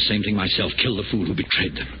 I'd do the same thing myself, kill the fool who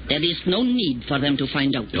betrayed them. There is no need for them to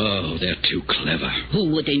find out. Oh, they're too clever.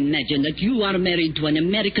 Who would imagine that you are married to an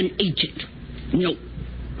American agent? No.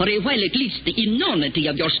 For a while, at least, the enormity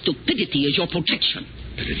of your stupidity is your protection.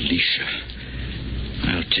 But Alicia,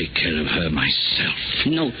 I'll take care of her myself.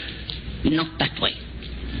 No, not that way.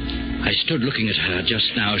 I stood looking at her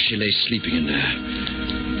just now. She lay sleeping in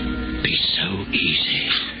there. Be so easy.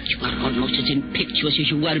 You are almost as impetuous as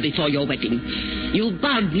you were before your wedding. You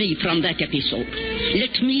barred me from that episode.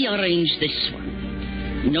 Let me arrange this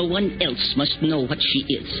one. No one else must know what she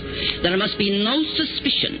is. There must be no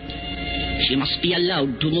suspicion. She must be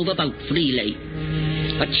allowed to move about freely.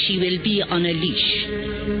 But she will be on a leash.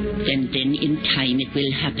 And then in time it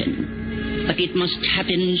will happen. But it must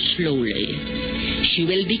happen slowly. She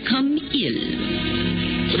will become ill.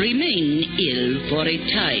 Remain ill for a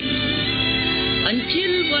time.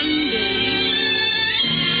 Until one day...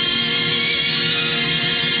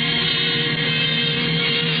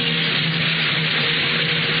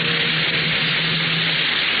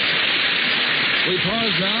 We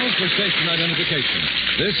pause now for station identification.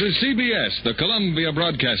 This is CBS, the Columbia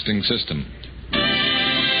Broadcasting System.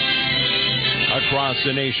 Across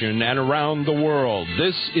the nation and around the world,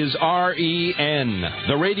 this is REN,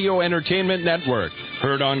 the Radio Entertainment Network.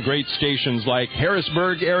 Heard on great stations like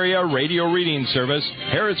Harrisburg Area Radio Reading Service,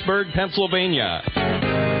 Harrisburg, Pennsylvania.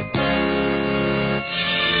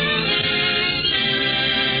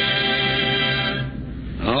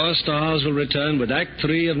 Our stars will return with Act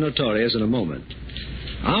 3 of Notorious in a moment.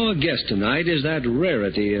 Our guest tonight is that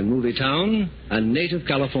rarity in movie town, a native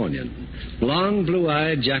Californian, blonde,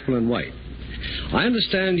 blue-eyed Jacqueline White. I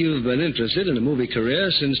understand you've been interested in a movie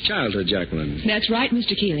career since childhood, Jacqueline. That's right,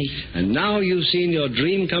 Mr. Keeley. And now you've seen your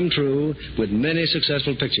dream come true with many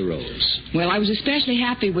successful picture roles. Well, I was especially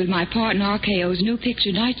happy with my part in RKO's new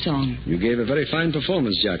picture, Night Song. You gave a very fine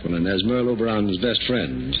performance, Jacqueline, as Merle Oberon's best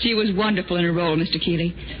friend. She was wonderful in her role, Mr.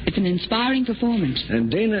 Keeley. It's an inspiring performance.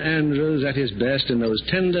 And Dana Andrews at his best in those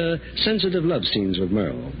tender, sensitive love scenes with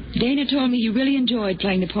Merle. Dana told me he really enjoyed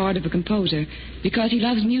playing the part of a composer because he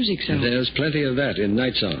loves music so. There's plenty of that in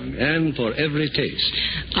Night Song, and for every taste.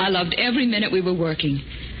 I loved every minute we were working.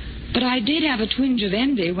 But I did have a twinge of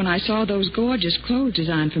envy when I saw those gorgeous clothes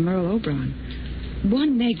designed for Merle Oberon.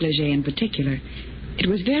 One negligee in particular. It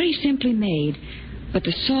was very simply made, but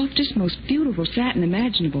the softest, most beautiful satin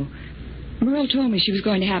imaginable. Merle told me she was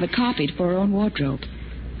going to have it copied for her own wardrobe.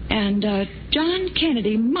 And John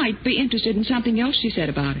Kennedy might be interested in something else she said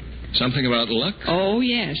about it. Something about Lux? Oh,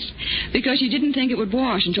 yes. Because she didn't think it would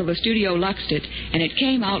wash until the studio luxed it, and it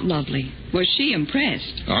came out lovely. Was she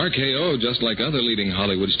impressed? RKO, just like other leading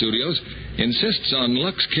Hollywood studios, insists on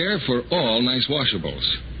Lux Care for all nice washables.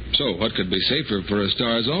 So what could be safer for a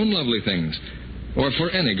star's own lovely things? Or for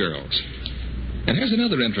any girls? And here's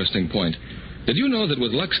another interesting point. Did you know that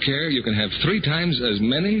with Lux Care you can have 3 times as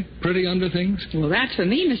many pretty underthings? Well, that's for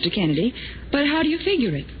me, Mr. Kennedy. But how do you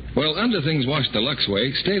figure it? Well, underthings washed the Lux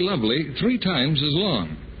way stay lovely 3 times as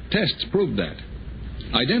long. Tests proved that.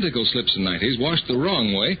 Identical slips and nighties washed the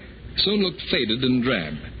wrong way soon looked faded and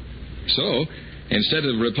drab. So, instead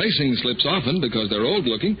of replacing slips often because they're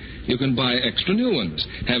old-looking, you can buy extra new ones.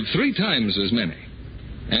 Have 3 times as many.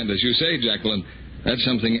 And as you say, Jacqueline, that's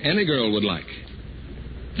something any girl would like.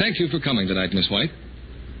 Thank you for coming tonight, Miss White.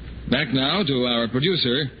 Back now to our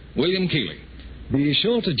producer, William Keeley. Be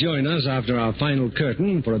sure to join us after our final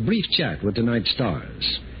curtain for a brief chat with tonight's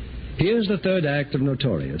stars. Here's the 3rd act of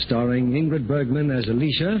Notorious, starring Ingrid Bergman as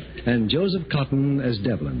Alicia and Joseph Cotton as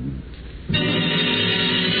Devlin.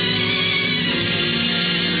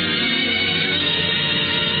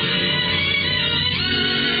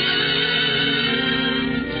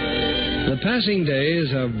 The passing days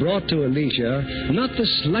have brought to Alicia not the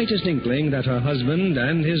slightest inkling that her husband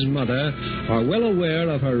and his mother are well aware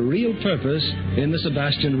of her real purpose in the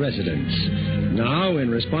Sebastian residence. Now, in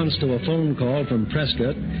response to a phone call from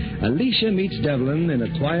Prescott, Alicia meets Devlin in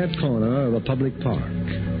a quiet corner of a public park.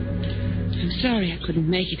 I'm sorry I couldn't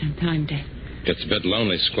make it on time, Dad. Gets a bit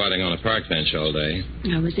lonely squatting on a park bench all day.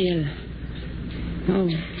 I was ill. Oh,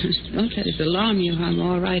 don't let it alarm you. I'm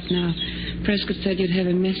all right now. Prescott said you'd have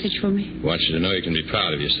a message for me. Want you to know you can be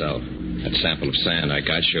proud of yourself. That sample of sand I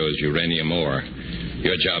got shows uranium ore.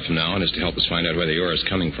 Your job from now on is to help us find out where the ore is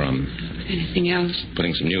coming from. Anything else?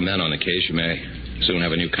 Putting some new men on the case, you may soon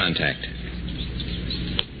have a new contact.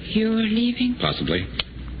 You're leaving? Possibly.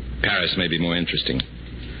 Paris may be more interesting.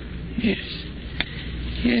 Yes.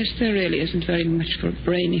 Yes, there really isn't very much for a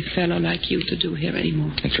brainy fellow like you to do here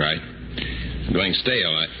anymore. That's right. I'm going to stay,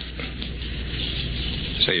 all right.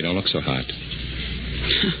 Say, you don't look so hot.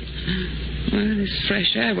 Well, this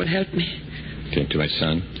fresh air would help me. Drink too much,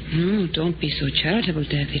 son? No, don't be so charitable,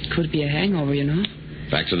 Dad. It could be a hangover, you know.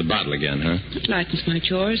 Back to the bottle again, huh? It lightens my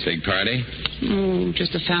chores. Big party? Oh,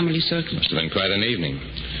 just a family circle. Must have been quite an evening.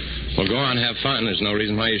 Well, go on, have fun. There's no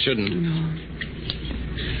reason why you shouldn't. No.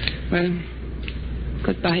 Well,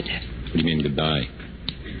 goodbye, Dad. What do you mean, goodbye?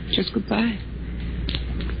 Just goodbye.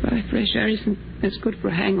 Goodbye. Fresh air isn't as good for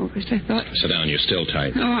a hangover as I thought. Sit down. You're still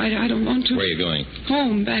tight. No, I don't want to. Where are you going?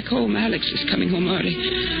 Home, back home. Alex is coming home early.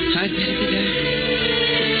 I'd better be there.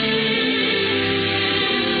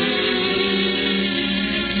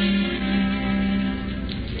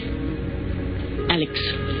 Alex,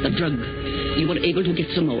 the drug. You were able to get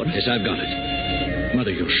some more. Yes, I've got it.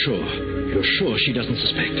 Mother, you're sure? You're sure she doesn't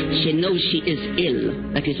suspect? She knows she is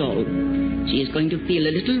ill, that is all. She is going to feel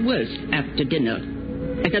a little worse after dinner.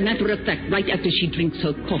 As a matter of fact, right after she drinks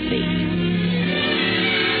her coffee.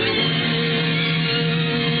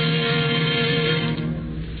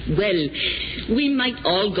 Well, we might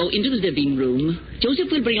all go into the living room.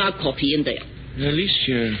 Joseph will bring our coffee in there.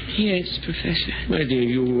 Alicia. Yes, Professor. My dear,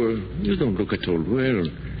 you don't look at all well.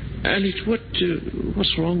 Alex,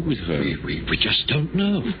 what's wrong with her? We just don't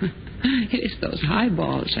know. It's those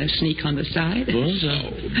highballs I sneak on the side. Oh,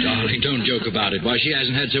 darling, don't joke about it. Why, she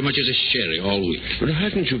hasn't had so much as a sherry all week. Well,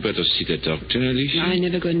 hadn't you better see the doctor, Alicia? I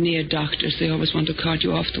never go near doctors. They always want to cart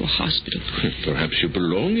you off to a hospital. Perhaps you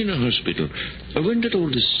belong in a hospital. When did all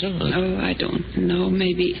this start? Oh, I don't know.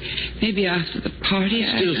 Maybe after the party.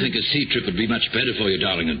 I still think a sea trip would be much better for you,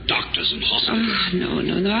 darling, than doctors and hospitals. Oh,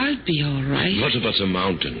 no. I'll be all right. What about the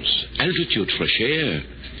mountains? Altitude, fresh air.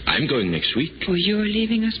 I'm going next week. Oh, you're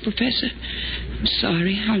leaving us, Professor? I'm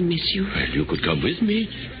sorry. I'll miss you. Well, you could come with me.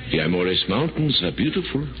 The Amores Mountains are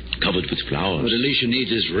beautiful, covered with flowers. What Alicia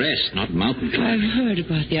needs is rest, not mountain climbing. I've heard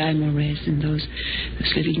about the Amores and those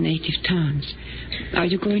little native towns. Are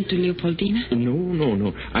you going to Leopoldina?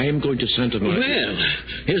 No. I am going to Santa Maria. Well,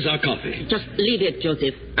 here's our coffee. Just leave it,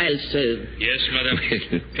 Joseph. I'll serve. Yes, madam.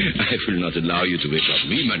 I will not allow you to wake up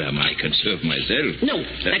me, madam. I can serve myself. No,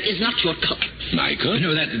 that is not your cup. My cup?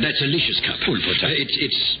 No, that's Alicia's cup. Full for time.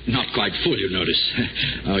 It's not quite full, you notice.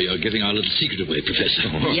 Oh, you're giving our little secret away,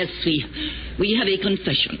 Professor. Yes, we have a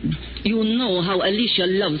confession. You know how Alicia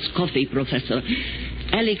loves coffee, Professor.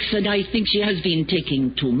 Alex and I think she has been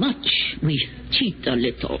taking too much. We cheat a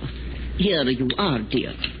little. Here you are,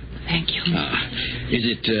 dear. Thank you.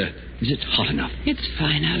 Is it hot enough? It's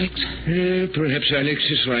fine, Alex. Perhaps Alex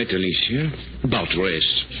is right, Alicia. About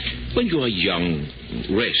rest. When you are young,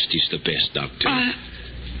 rest is the best doctor.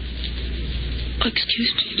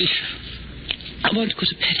 Excuse me. I want to go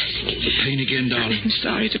to bed, I think. Pain again, darling? I'm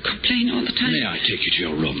sorry to complain all the time. May I take you to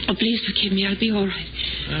your room? Oh, please forgive me. I'll be all right.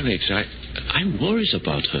 Alex, I worries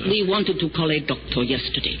about her. We wanted to call a doctor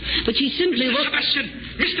yesterday, but she simply... Sebastian!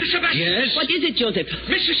 Mr. Sebastian! Yes? What is it, Joseph?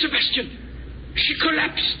 Mrs. Sebastian! She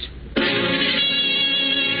collapsed.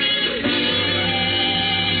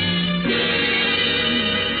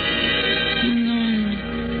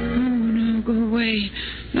 No, go away.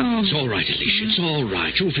 No. It's all right, Alicia. It's all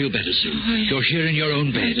right. You'll feel better soon. You're here in your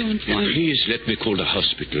own bed. I don't want... Please let me call the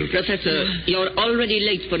hospital. Professor, you're already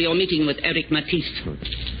late for your meeting with Eric Matisse.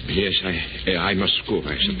 Yes, I must go,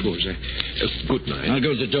 I suppose. Good night. I'll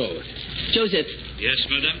go to the door. Joseph. Yes,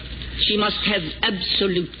 madam? She must have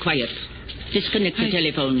absolute quiet. Disconnect the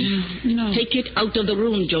telephone. No. Take it out of the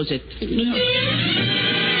room, Joseph. No.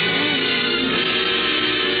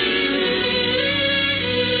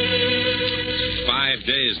 5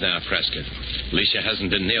 days now, Prescott. Alicia hasn't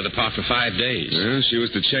been near the park for 5 days. Well, she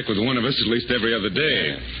was to check with one of us at least every other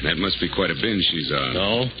day. That must be quite a binge she's on.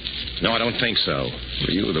 No, I don't think so.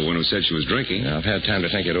 Well, you were the one who said she was drinking. I've had time to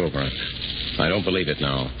think it over. I don't believe it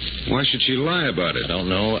now. Why should she lie about it? I don't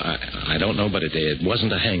know. I don't know, but it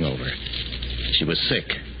wasn't a hangover. She was sick.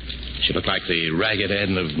 She looked like the Ragged Ed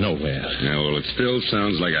of nowhere. Yeah, well, it still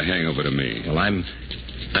sounds like a hangover to me. Well, I'm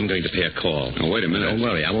going to pay a call. Oh, wait a minute. Don't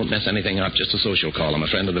worry. I won't mess anything up. Just a social call. I'm a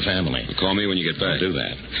friend of the family. Well, call me when you get back. I'll do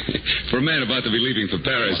that. For a man about to be leaving for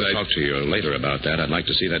Paris, I'll talk to you later about that. I'd like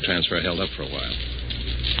to see that transfer held up for a while.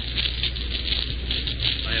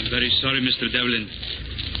 I am very sorry, Mr. Devlin.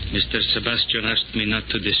 Mr. Sebastian asked me not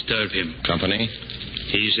to disturb him. Company?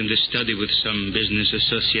 He's in the study with some business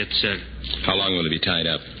associates, sir. How long will he be tied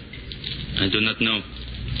up? I do not know.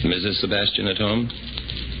 Mrs. Sebastian at home?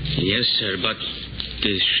 Yes, sir, but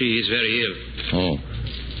she is very ill.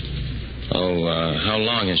 How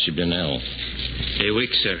long has she been ill? A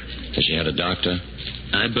week, sir. Has she had a doctor?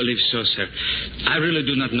 I believe so, sir. I really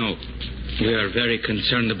do not know. We are very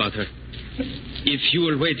concerned about her. If you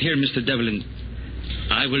will wait here, Mr. Devlin,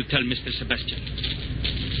 I will tell Mr. Sebastian.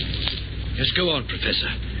 Yes, go on, Professor.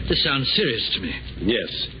 This sounds serious to me.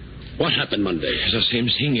 Yes. What happened Monday? The same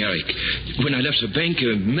thing, Eric. When I left the bank,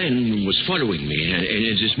 a man was following me.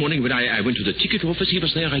 And this morning when I went to the ticket office, he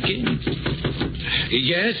was there again.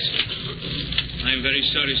 Yes? I am very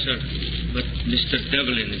sorry, sir, but Mr.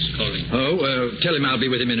 Devlin is calling. Tell him I'll be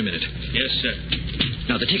with him in a minute. Yes, sir.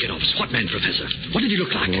 Now, the ticket office. What man, Professor? What did he look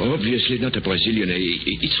like? Obviously not a Brazilian.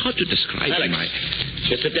 It's hard to describe him.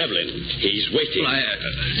 Mr. Devlin, he's waiting. Well,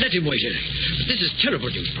 let him wait, Eric. This is terrible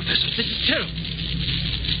news, Professor. This is terrible.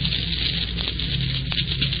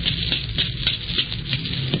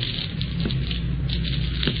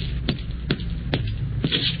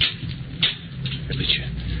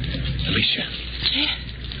 Alicia.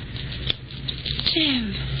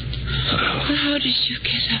 Jim. How did you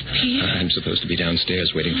get up here? I'm supposed to be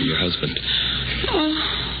downstairs waiting for your husband.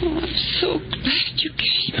 Oh, I'm so glad you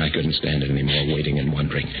came. I couldn't stand it anymore, waiting and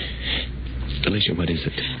wondering. Alicia, what is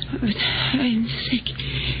it? I'm sick.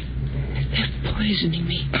 They're poisoning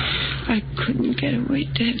me. I couldn't get away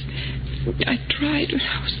dead. I tried when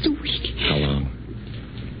I was too weak. How long?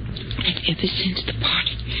 And ever since the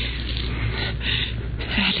party.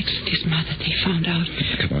 Alex and his mother, they found out.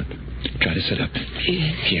 Come on. Try to sit up.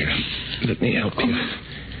 Here. Let me help you.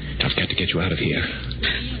 I've got to get you out of here.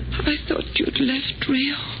 I thought you'd left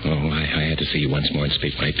Rio. Oh, I had to see you once more and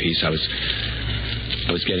speak my piece. I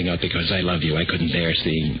was getting out because I love you. I couldn't bear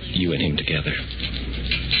seeing you and him together.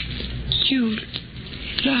 You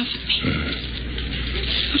love me.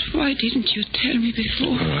 But why didn't you tell me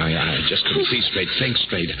before? Oh, I just couldn't see straight, think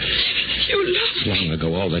straight. You love me. Long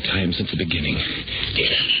ago, all the time since the beginning.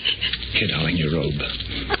 Here, darling, your robe.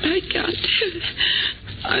 I can't tell.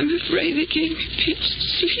 I'm afraid they gave me pitch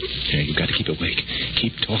sleep. Yeah, you've got to keep awake.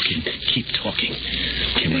 Keep talking. Keep talking.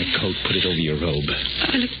 Here, my coat. Put it over your robe.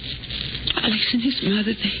 Alex and his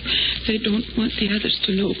mother, they don't want the others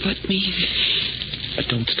to know but me.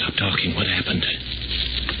 Don't stop talking. What happened?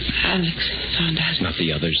 Alex found out. Not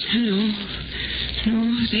the others. No,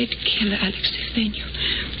 they'd kill Alex if they knew.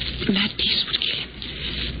 Matisse would kill him.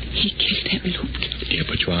 He killed Evelyn. Here,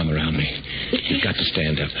 put your arm around me. You've got to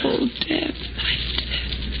stand up. Oh, Deb,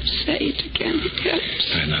 say it again. It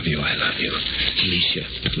helps. I love you. Alicia,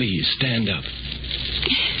 please, stand up.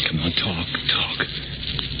 Come on, talk.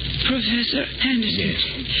 Professor Anderson. Yes.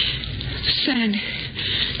 The sand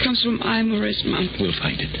comes from Aymores Mountain. We'll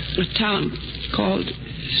find it. A town called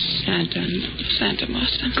Santa,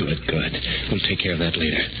 Master. Good. We'll take care of that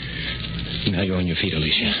later. Now you're on your feet,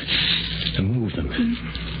 Alicia. Now move them.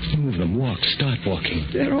 Move them. Walk. Start walking.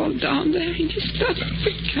 They're all down there in the stuff.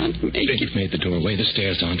 We can't make it. You've made the doorway. The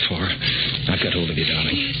stairs aren't far. I've got hold of you,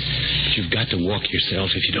 darling. But you've got to walk yourself.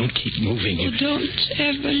 If you don't keep moving, you... Don't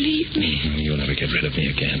ever leave me. You'll never get rid of me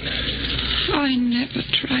again. I never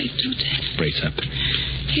tried to that. Brace up.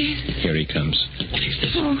 Yes. Here he comes. What is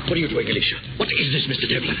this? Oh. What are you doing, Alicia? What is this, Mr.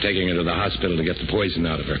 Devlin? Taking her to the hospital to get the poison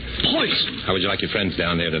out of her. Poison? How would you like your friends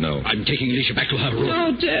down there to know? I'm taking Alicia back to her room.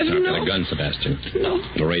 No, Devlin, Not with a gun, Sebastian. No.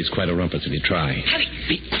 It'll raise quite a rumpus if you try. Alex,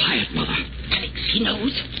 be quiet, Mother. Alex, he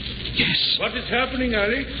knows. Yes. What is happening,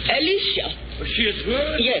 Alex? Alicia. She is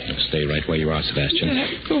hurt? Yes. Stay right where you are, Sebastian.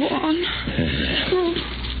 Go on. Go.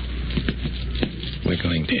 We're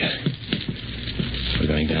going, dear. We're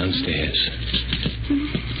going downstairs.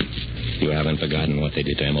 You haven't forgotten what they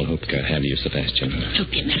did to Emil Hupka, have you, Sebastian?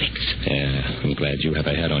 Took him, Alex. Yeah, I'm glad you have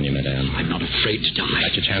a head on you, madame. I'm not afraid to die. You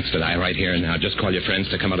got your chance to die right here and now. Just call your friends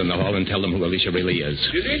to come out in the hall and tell them who Alicia really is.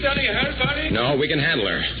 You need any help, Alex? No, we can handle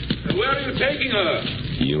her. Where are you taking her?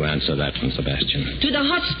 You answer that one, Sebastian. To the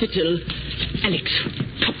hospital. Alex,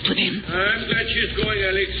 talk to them. I'm glad she's going,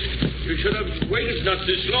 Alex. You should have waited not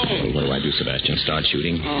this long. Well, what do I do, Sebastian? Start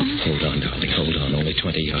shooting? Oh. Hold on, darling, hold on. Only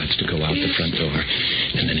 20 yards to go out the front door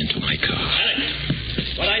and then into my car.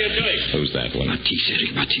 Alex, what are you doing? Who's that one? Matisse,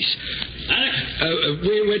 Eric, Matisse. Alex,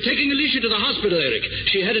 we're taking Alicia to the hospital, Eric.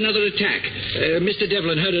 She had another attack. Mr.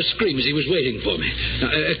 Devlin heard her scream as he was waiting for me.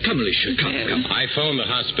 Come, Alicia, come. I phoned the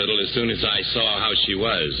hospital as soon as I saw how she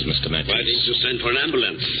was, Mr. Matthews. Why didn't you send for an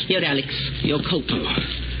ambulance? Here, Alex. Your coat.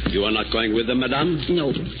 You are not going with them, madame?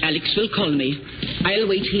 No. Alex will call me. I'll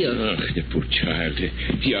wait here. Oh, you poor child.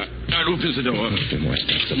 Here, I'll open the door. More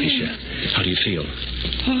steps, Alicia. How do you feel?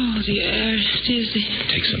 Oh, the air is dizzy.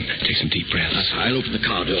 Take some deep breaths. I'll open the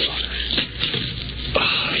car door.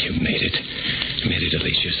 Oh, you made it. You made it,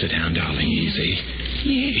 Alicia. Sit down, darling. Easy.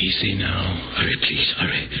 Yes. Easy now. Hurry, please,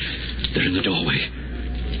 hurry. They're in the doorway.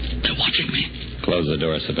 They're watching me. Close the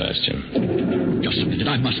door, Sebastian. Just a minute.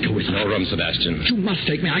 I must go with them. No room, Sebastian. You must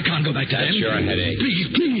take me. I can't go back to That's them. your headache.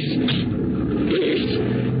 Please.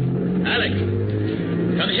 Alex,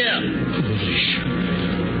 come here.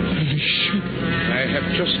 I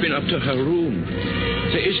have just been up to her room.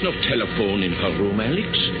 There is no telephone in her room, Alex.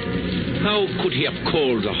 How could he have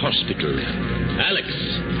called the hospital? Alex,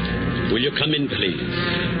 will you come in, please?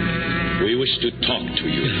 We wish to talk to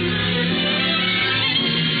you.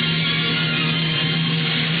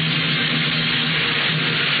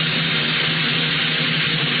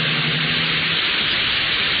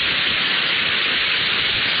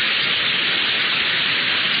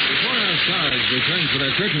 Returns for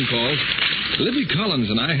their curtain call. Libby Collins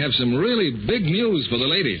and I have some really big news for the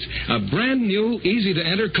ladies. A brand new,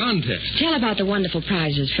 easy-to-enter contest. Tell about the wonderful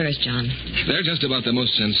prizes first, John. They're just about the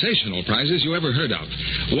most sensational prizes you ever heard of.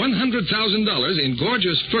 $100,000 in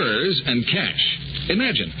gorgeous furs and cash.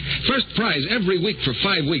 Imagine, first prize every week for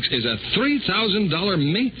 5 weeks is a $3,000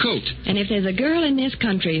 mink coat. And if there's a girl in this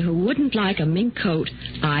country who wouldn't like a mink coat,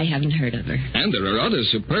 I haven't heard of her. And there are other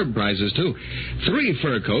superb prizes, too. 3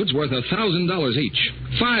 fur coats worth $1,000 each.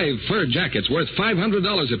 5 fur jackets worth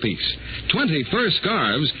 $500 apiece. 20 fur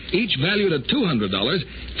scarves, each valued at $200.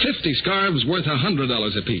 50 scarves worth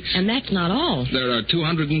 $100 apiece. And that's not all. There are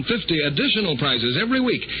 250 additional prizes every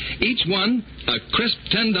week. Each one a crisp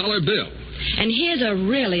 $10 bill. And here's a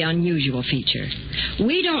really unusual feature.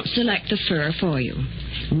 We don't select the fur for you.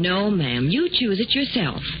 No, ma'am. You choose it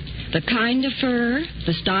yourself. The kind of fur,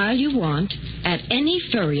 the style you want, at any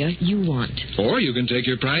furrier you want. Or you can take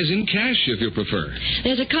your prize in cash if you prefer.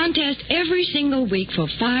 There's a contest every single week for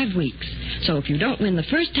 5 weeks. So if you don't win the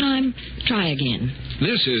first time, try again.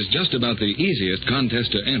 This is just about the easiest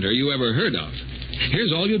contest to enter you ever heard of.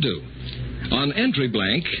 Here's all you do. On entry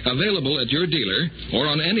blank, available at your dealer, or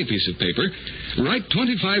on any piece of paper, write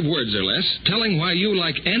 25 words or less telling why you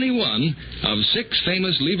like any one of 6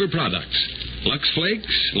 famous Lever products. Lux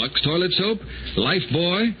Flakes, Lux Toilet Soap,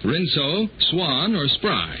 Lifebuoy, Rinso, Swan, or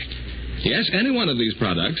Spry. Yes, any one of these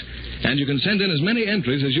products, and you can send in as many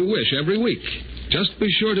entries as you wish every week. Just be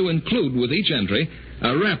sure to include with each entry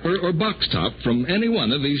a wrapper or box top from any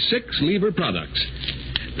one of these 6 Lever products.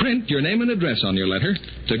 Print your name and address on your letter,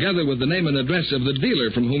 together with the name and address of the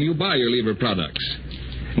dealer from whom you buy your Lever products.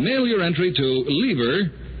 Mail your entry to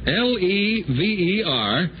Lever,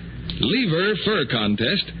 L-E-V-E-R, Lever Fur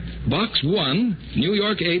Contest, Box 1, New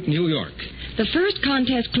York 8, New York. The first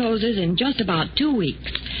contest closes in just about 2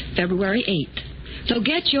 weeks, February 8th. So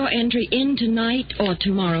get your entry in tonight or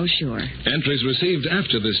tomorrow, sure. Entries received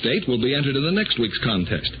after this date will be entered in the next week's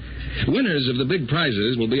contest. Winners of the big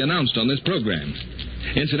prizes will be announced on this program.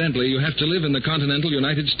 Incidentally, you have to live in the continental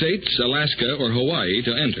United States, Alaska, or Hawaii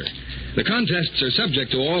to enter. The contests are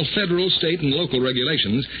subject to all federal, state, and local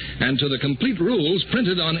regulations and to the complete rules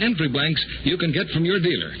printed on entry blanks you can get from your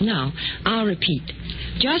dealer. Now, I'll repeat.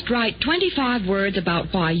 Just write 25 words about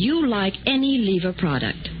why you like any Lever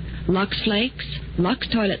product. Lux Flakes, Lux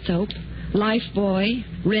Toilet Soap, Lifebuoy,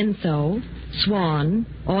 Rinso, Swan,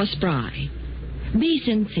 or Spry. Be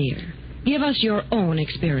sincere. Give us your own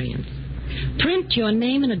experience. Print your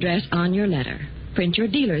name and address on your letter. Print your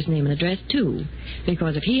dealer's name and address, too,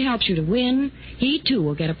 because if he helps you to win, he, too,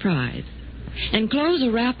 will get a prize. Enclose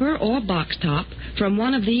a wrapper or box top from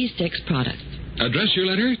one of these 6 products. Address your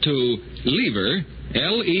letter to Lever,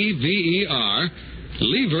 L-E-V-E-R,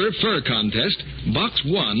 Lever Fur Contest, Box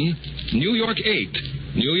 1, New York 8,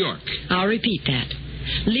 New York. I'll repeat that.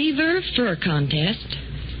 Lever Fur Contest,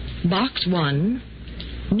 Box 1,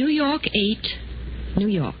 New York 8, New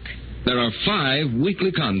York. There are 5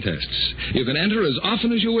 weekly contests. You can enter as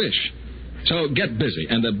often as you wish. So get busy,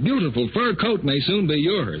 and the beautiful fur coat may soon be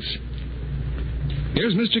yours.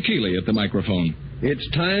 Here's Mr. Keeley at the microphone. It's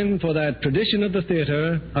time for that tradition of the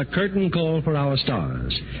theater, a curtain call for our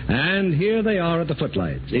stars. And here they are at the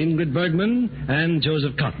footlights, Ingrid Bergman and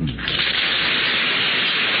Joseph Cotton.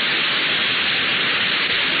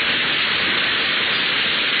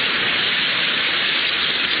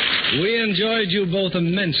 We enjoyed you both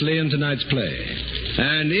immensely in tonight's play.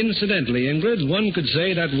 And incidentally, Ingrid, one could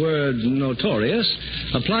say that word notorious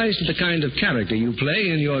applies to the kind of character you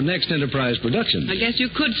play in your next Enterprise production. I guess you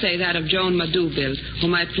could say that of Joan Madou, Bill,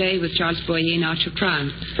 whom I play with Charles Boyer in Archer Prime.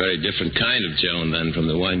 Very different kind of Joan, then, from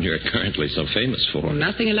the one you're currently so famous for. Well,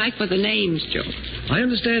 nothing alike but the names, Joe. I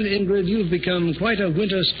understand, Ingrid, you've become quite a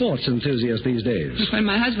winter sports enthusiast these days. Well,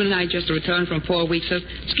 my husband and I just returned from 4 weeks of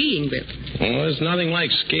skiing, Bill. Oh, there's nothing like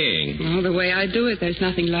skiing. Well, the way I do it, there's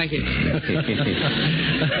nothing like it.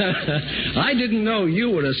 I didn't know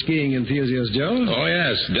you were a skiing enthusiast, Joe. Oh,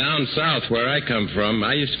 yes. Down south where I come from,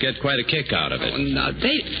 I used to get quite a kick out of it. Oh, no.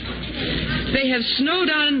 They have snow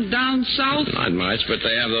down south? Not much, but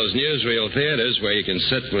they have those newsreel theaters where you can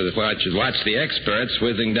sit with watch the experts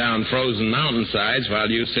whizzing down frozen mountainsides while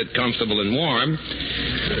you sit comfortable and warm.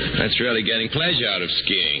 That's really getting pleasure out of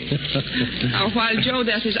skiing. While Joe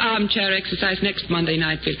does his armchair exercise next Monday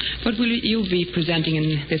night, Bill, what will you be presenting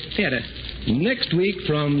in this theater? Next week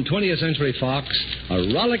from 20th Century Fox,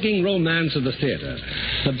 a rollicking romance of the theater.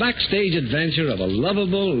 The backstage adventure of a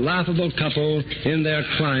lovable, laughable couple in their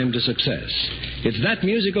climb to success. It's that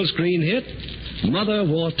musical screen hit, Mother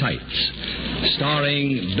Wore Tights,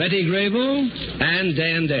 starring Betty Grable and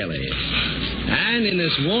Dan Daly. And in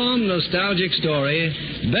this warm, nostalgic story,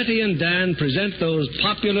 Betty and Dan present those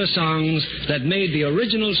popular songs that made the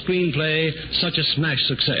original screenplay such a smash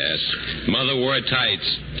success. Yes. Mother Wore Tights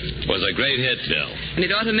was a great hit, Bill. And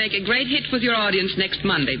it ought to make a great hit with your audience next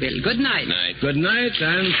Monday, Bill. Good night. Good night,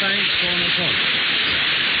 and thanks for the call.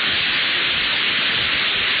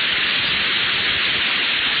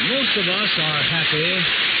 Most of us are happy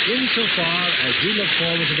insofar as we look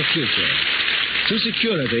forward to the future, to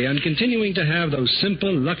security and continuing to have those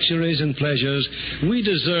simple luxuries and pleasures we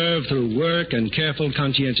deserve through work and careful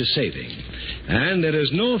conscientious saving. And there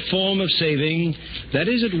is no form of saving that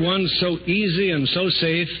is at once so easy and so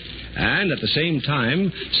safe and at the same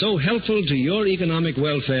time so helpful to your economic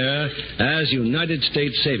welfare as United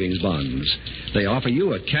States savings bonds. They offer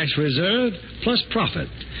you a cash reserve plus profit.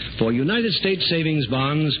 For United States savings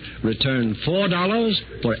bonds, return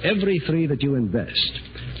 $4 for every $3 that you invest.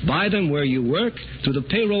 Buy them where you work through the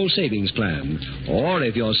payroll savings plan, or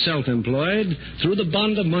if you're self-employed, through the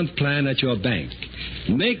bond-a-month plan at your bank.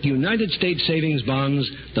 Make United States savings bonds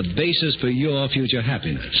the basis for your future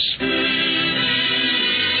happiness.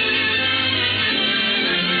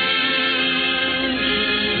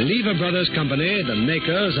 Lever Brothers Company, the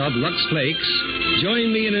makers of Lux Flakes,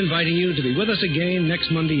 join me in inviting you to be with us again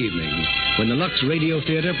next Monday evening when the Lux Radio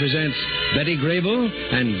Theater presents Betty Grable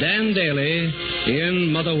and Dan Daly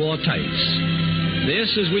in Mother Wore Tights. This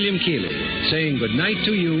is William Keeley saying good night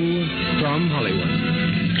to you from Hollywood.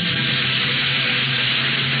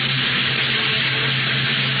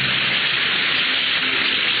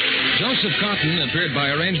 Joseph Cotton appeared by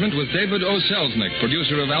arrangement with David O. Selznick,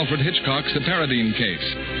 producer of Alfred Hitchcock's The Paradine Case.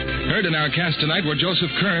 Heard in our cast tonight were Joseph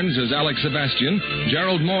Kearns as Alex Sebastian,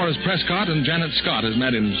 Gerald Moore as Prescott, and Janet Scott as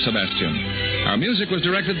Madame Sebastian. Our music was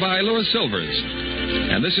directed by Louis Silvers.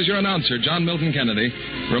 And this is your announcer, John Milton Kennedy,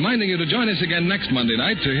 reminding you to join us again next Monday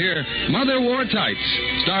night to hear Mother Wore Tights,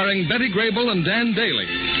 starring Betty Grable and Dan Daly.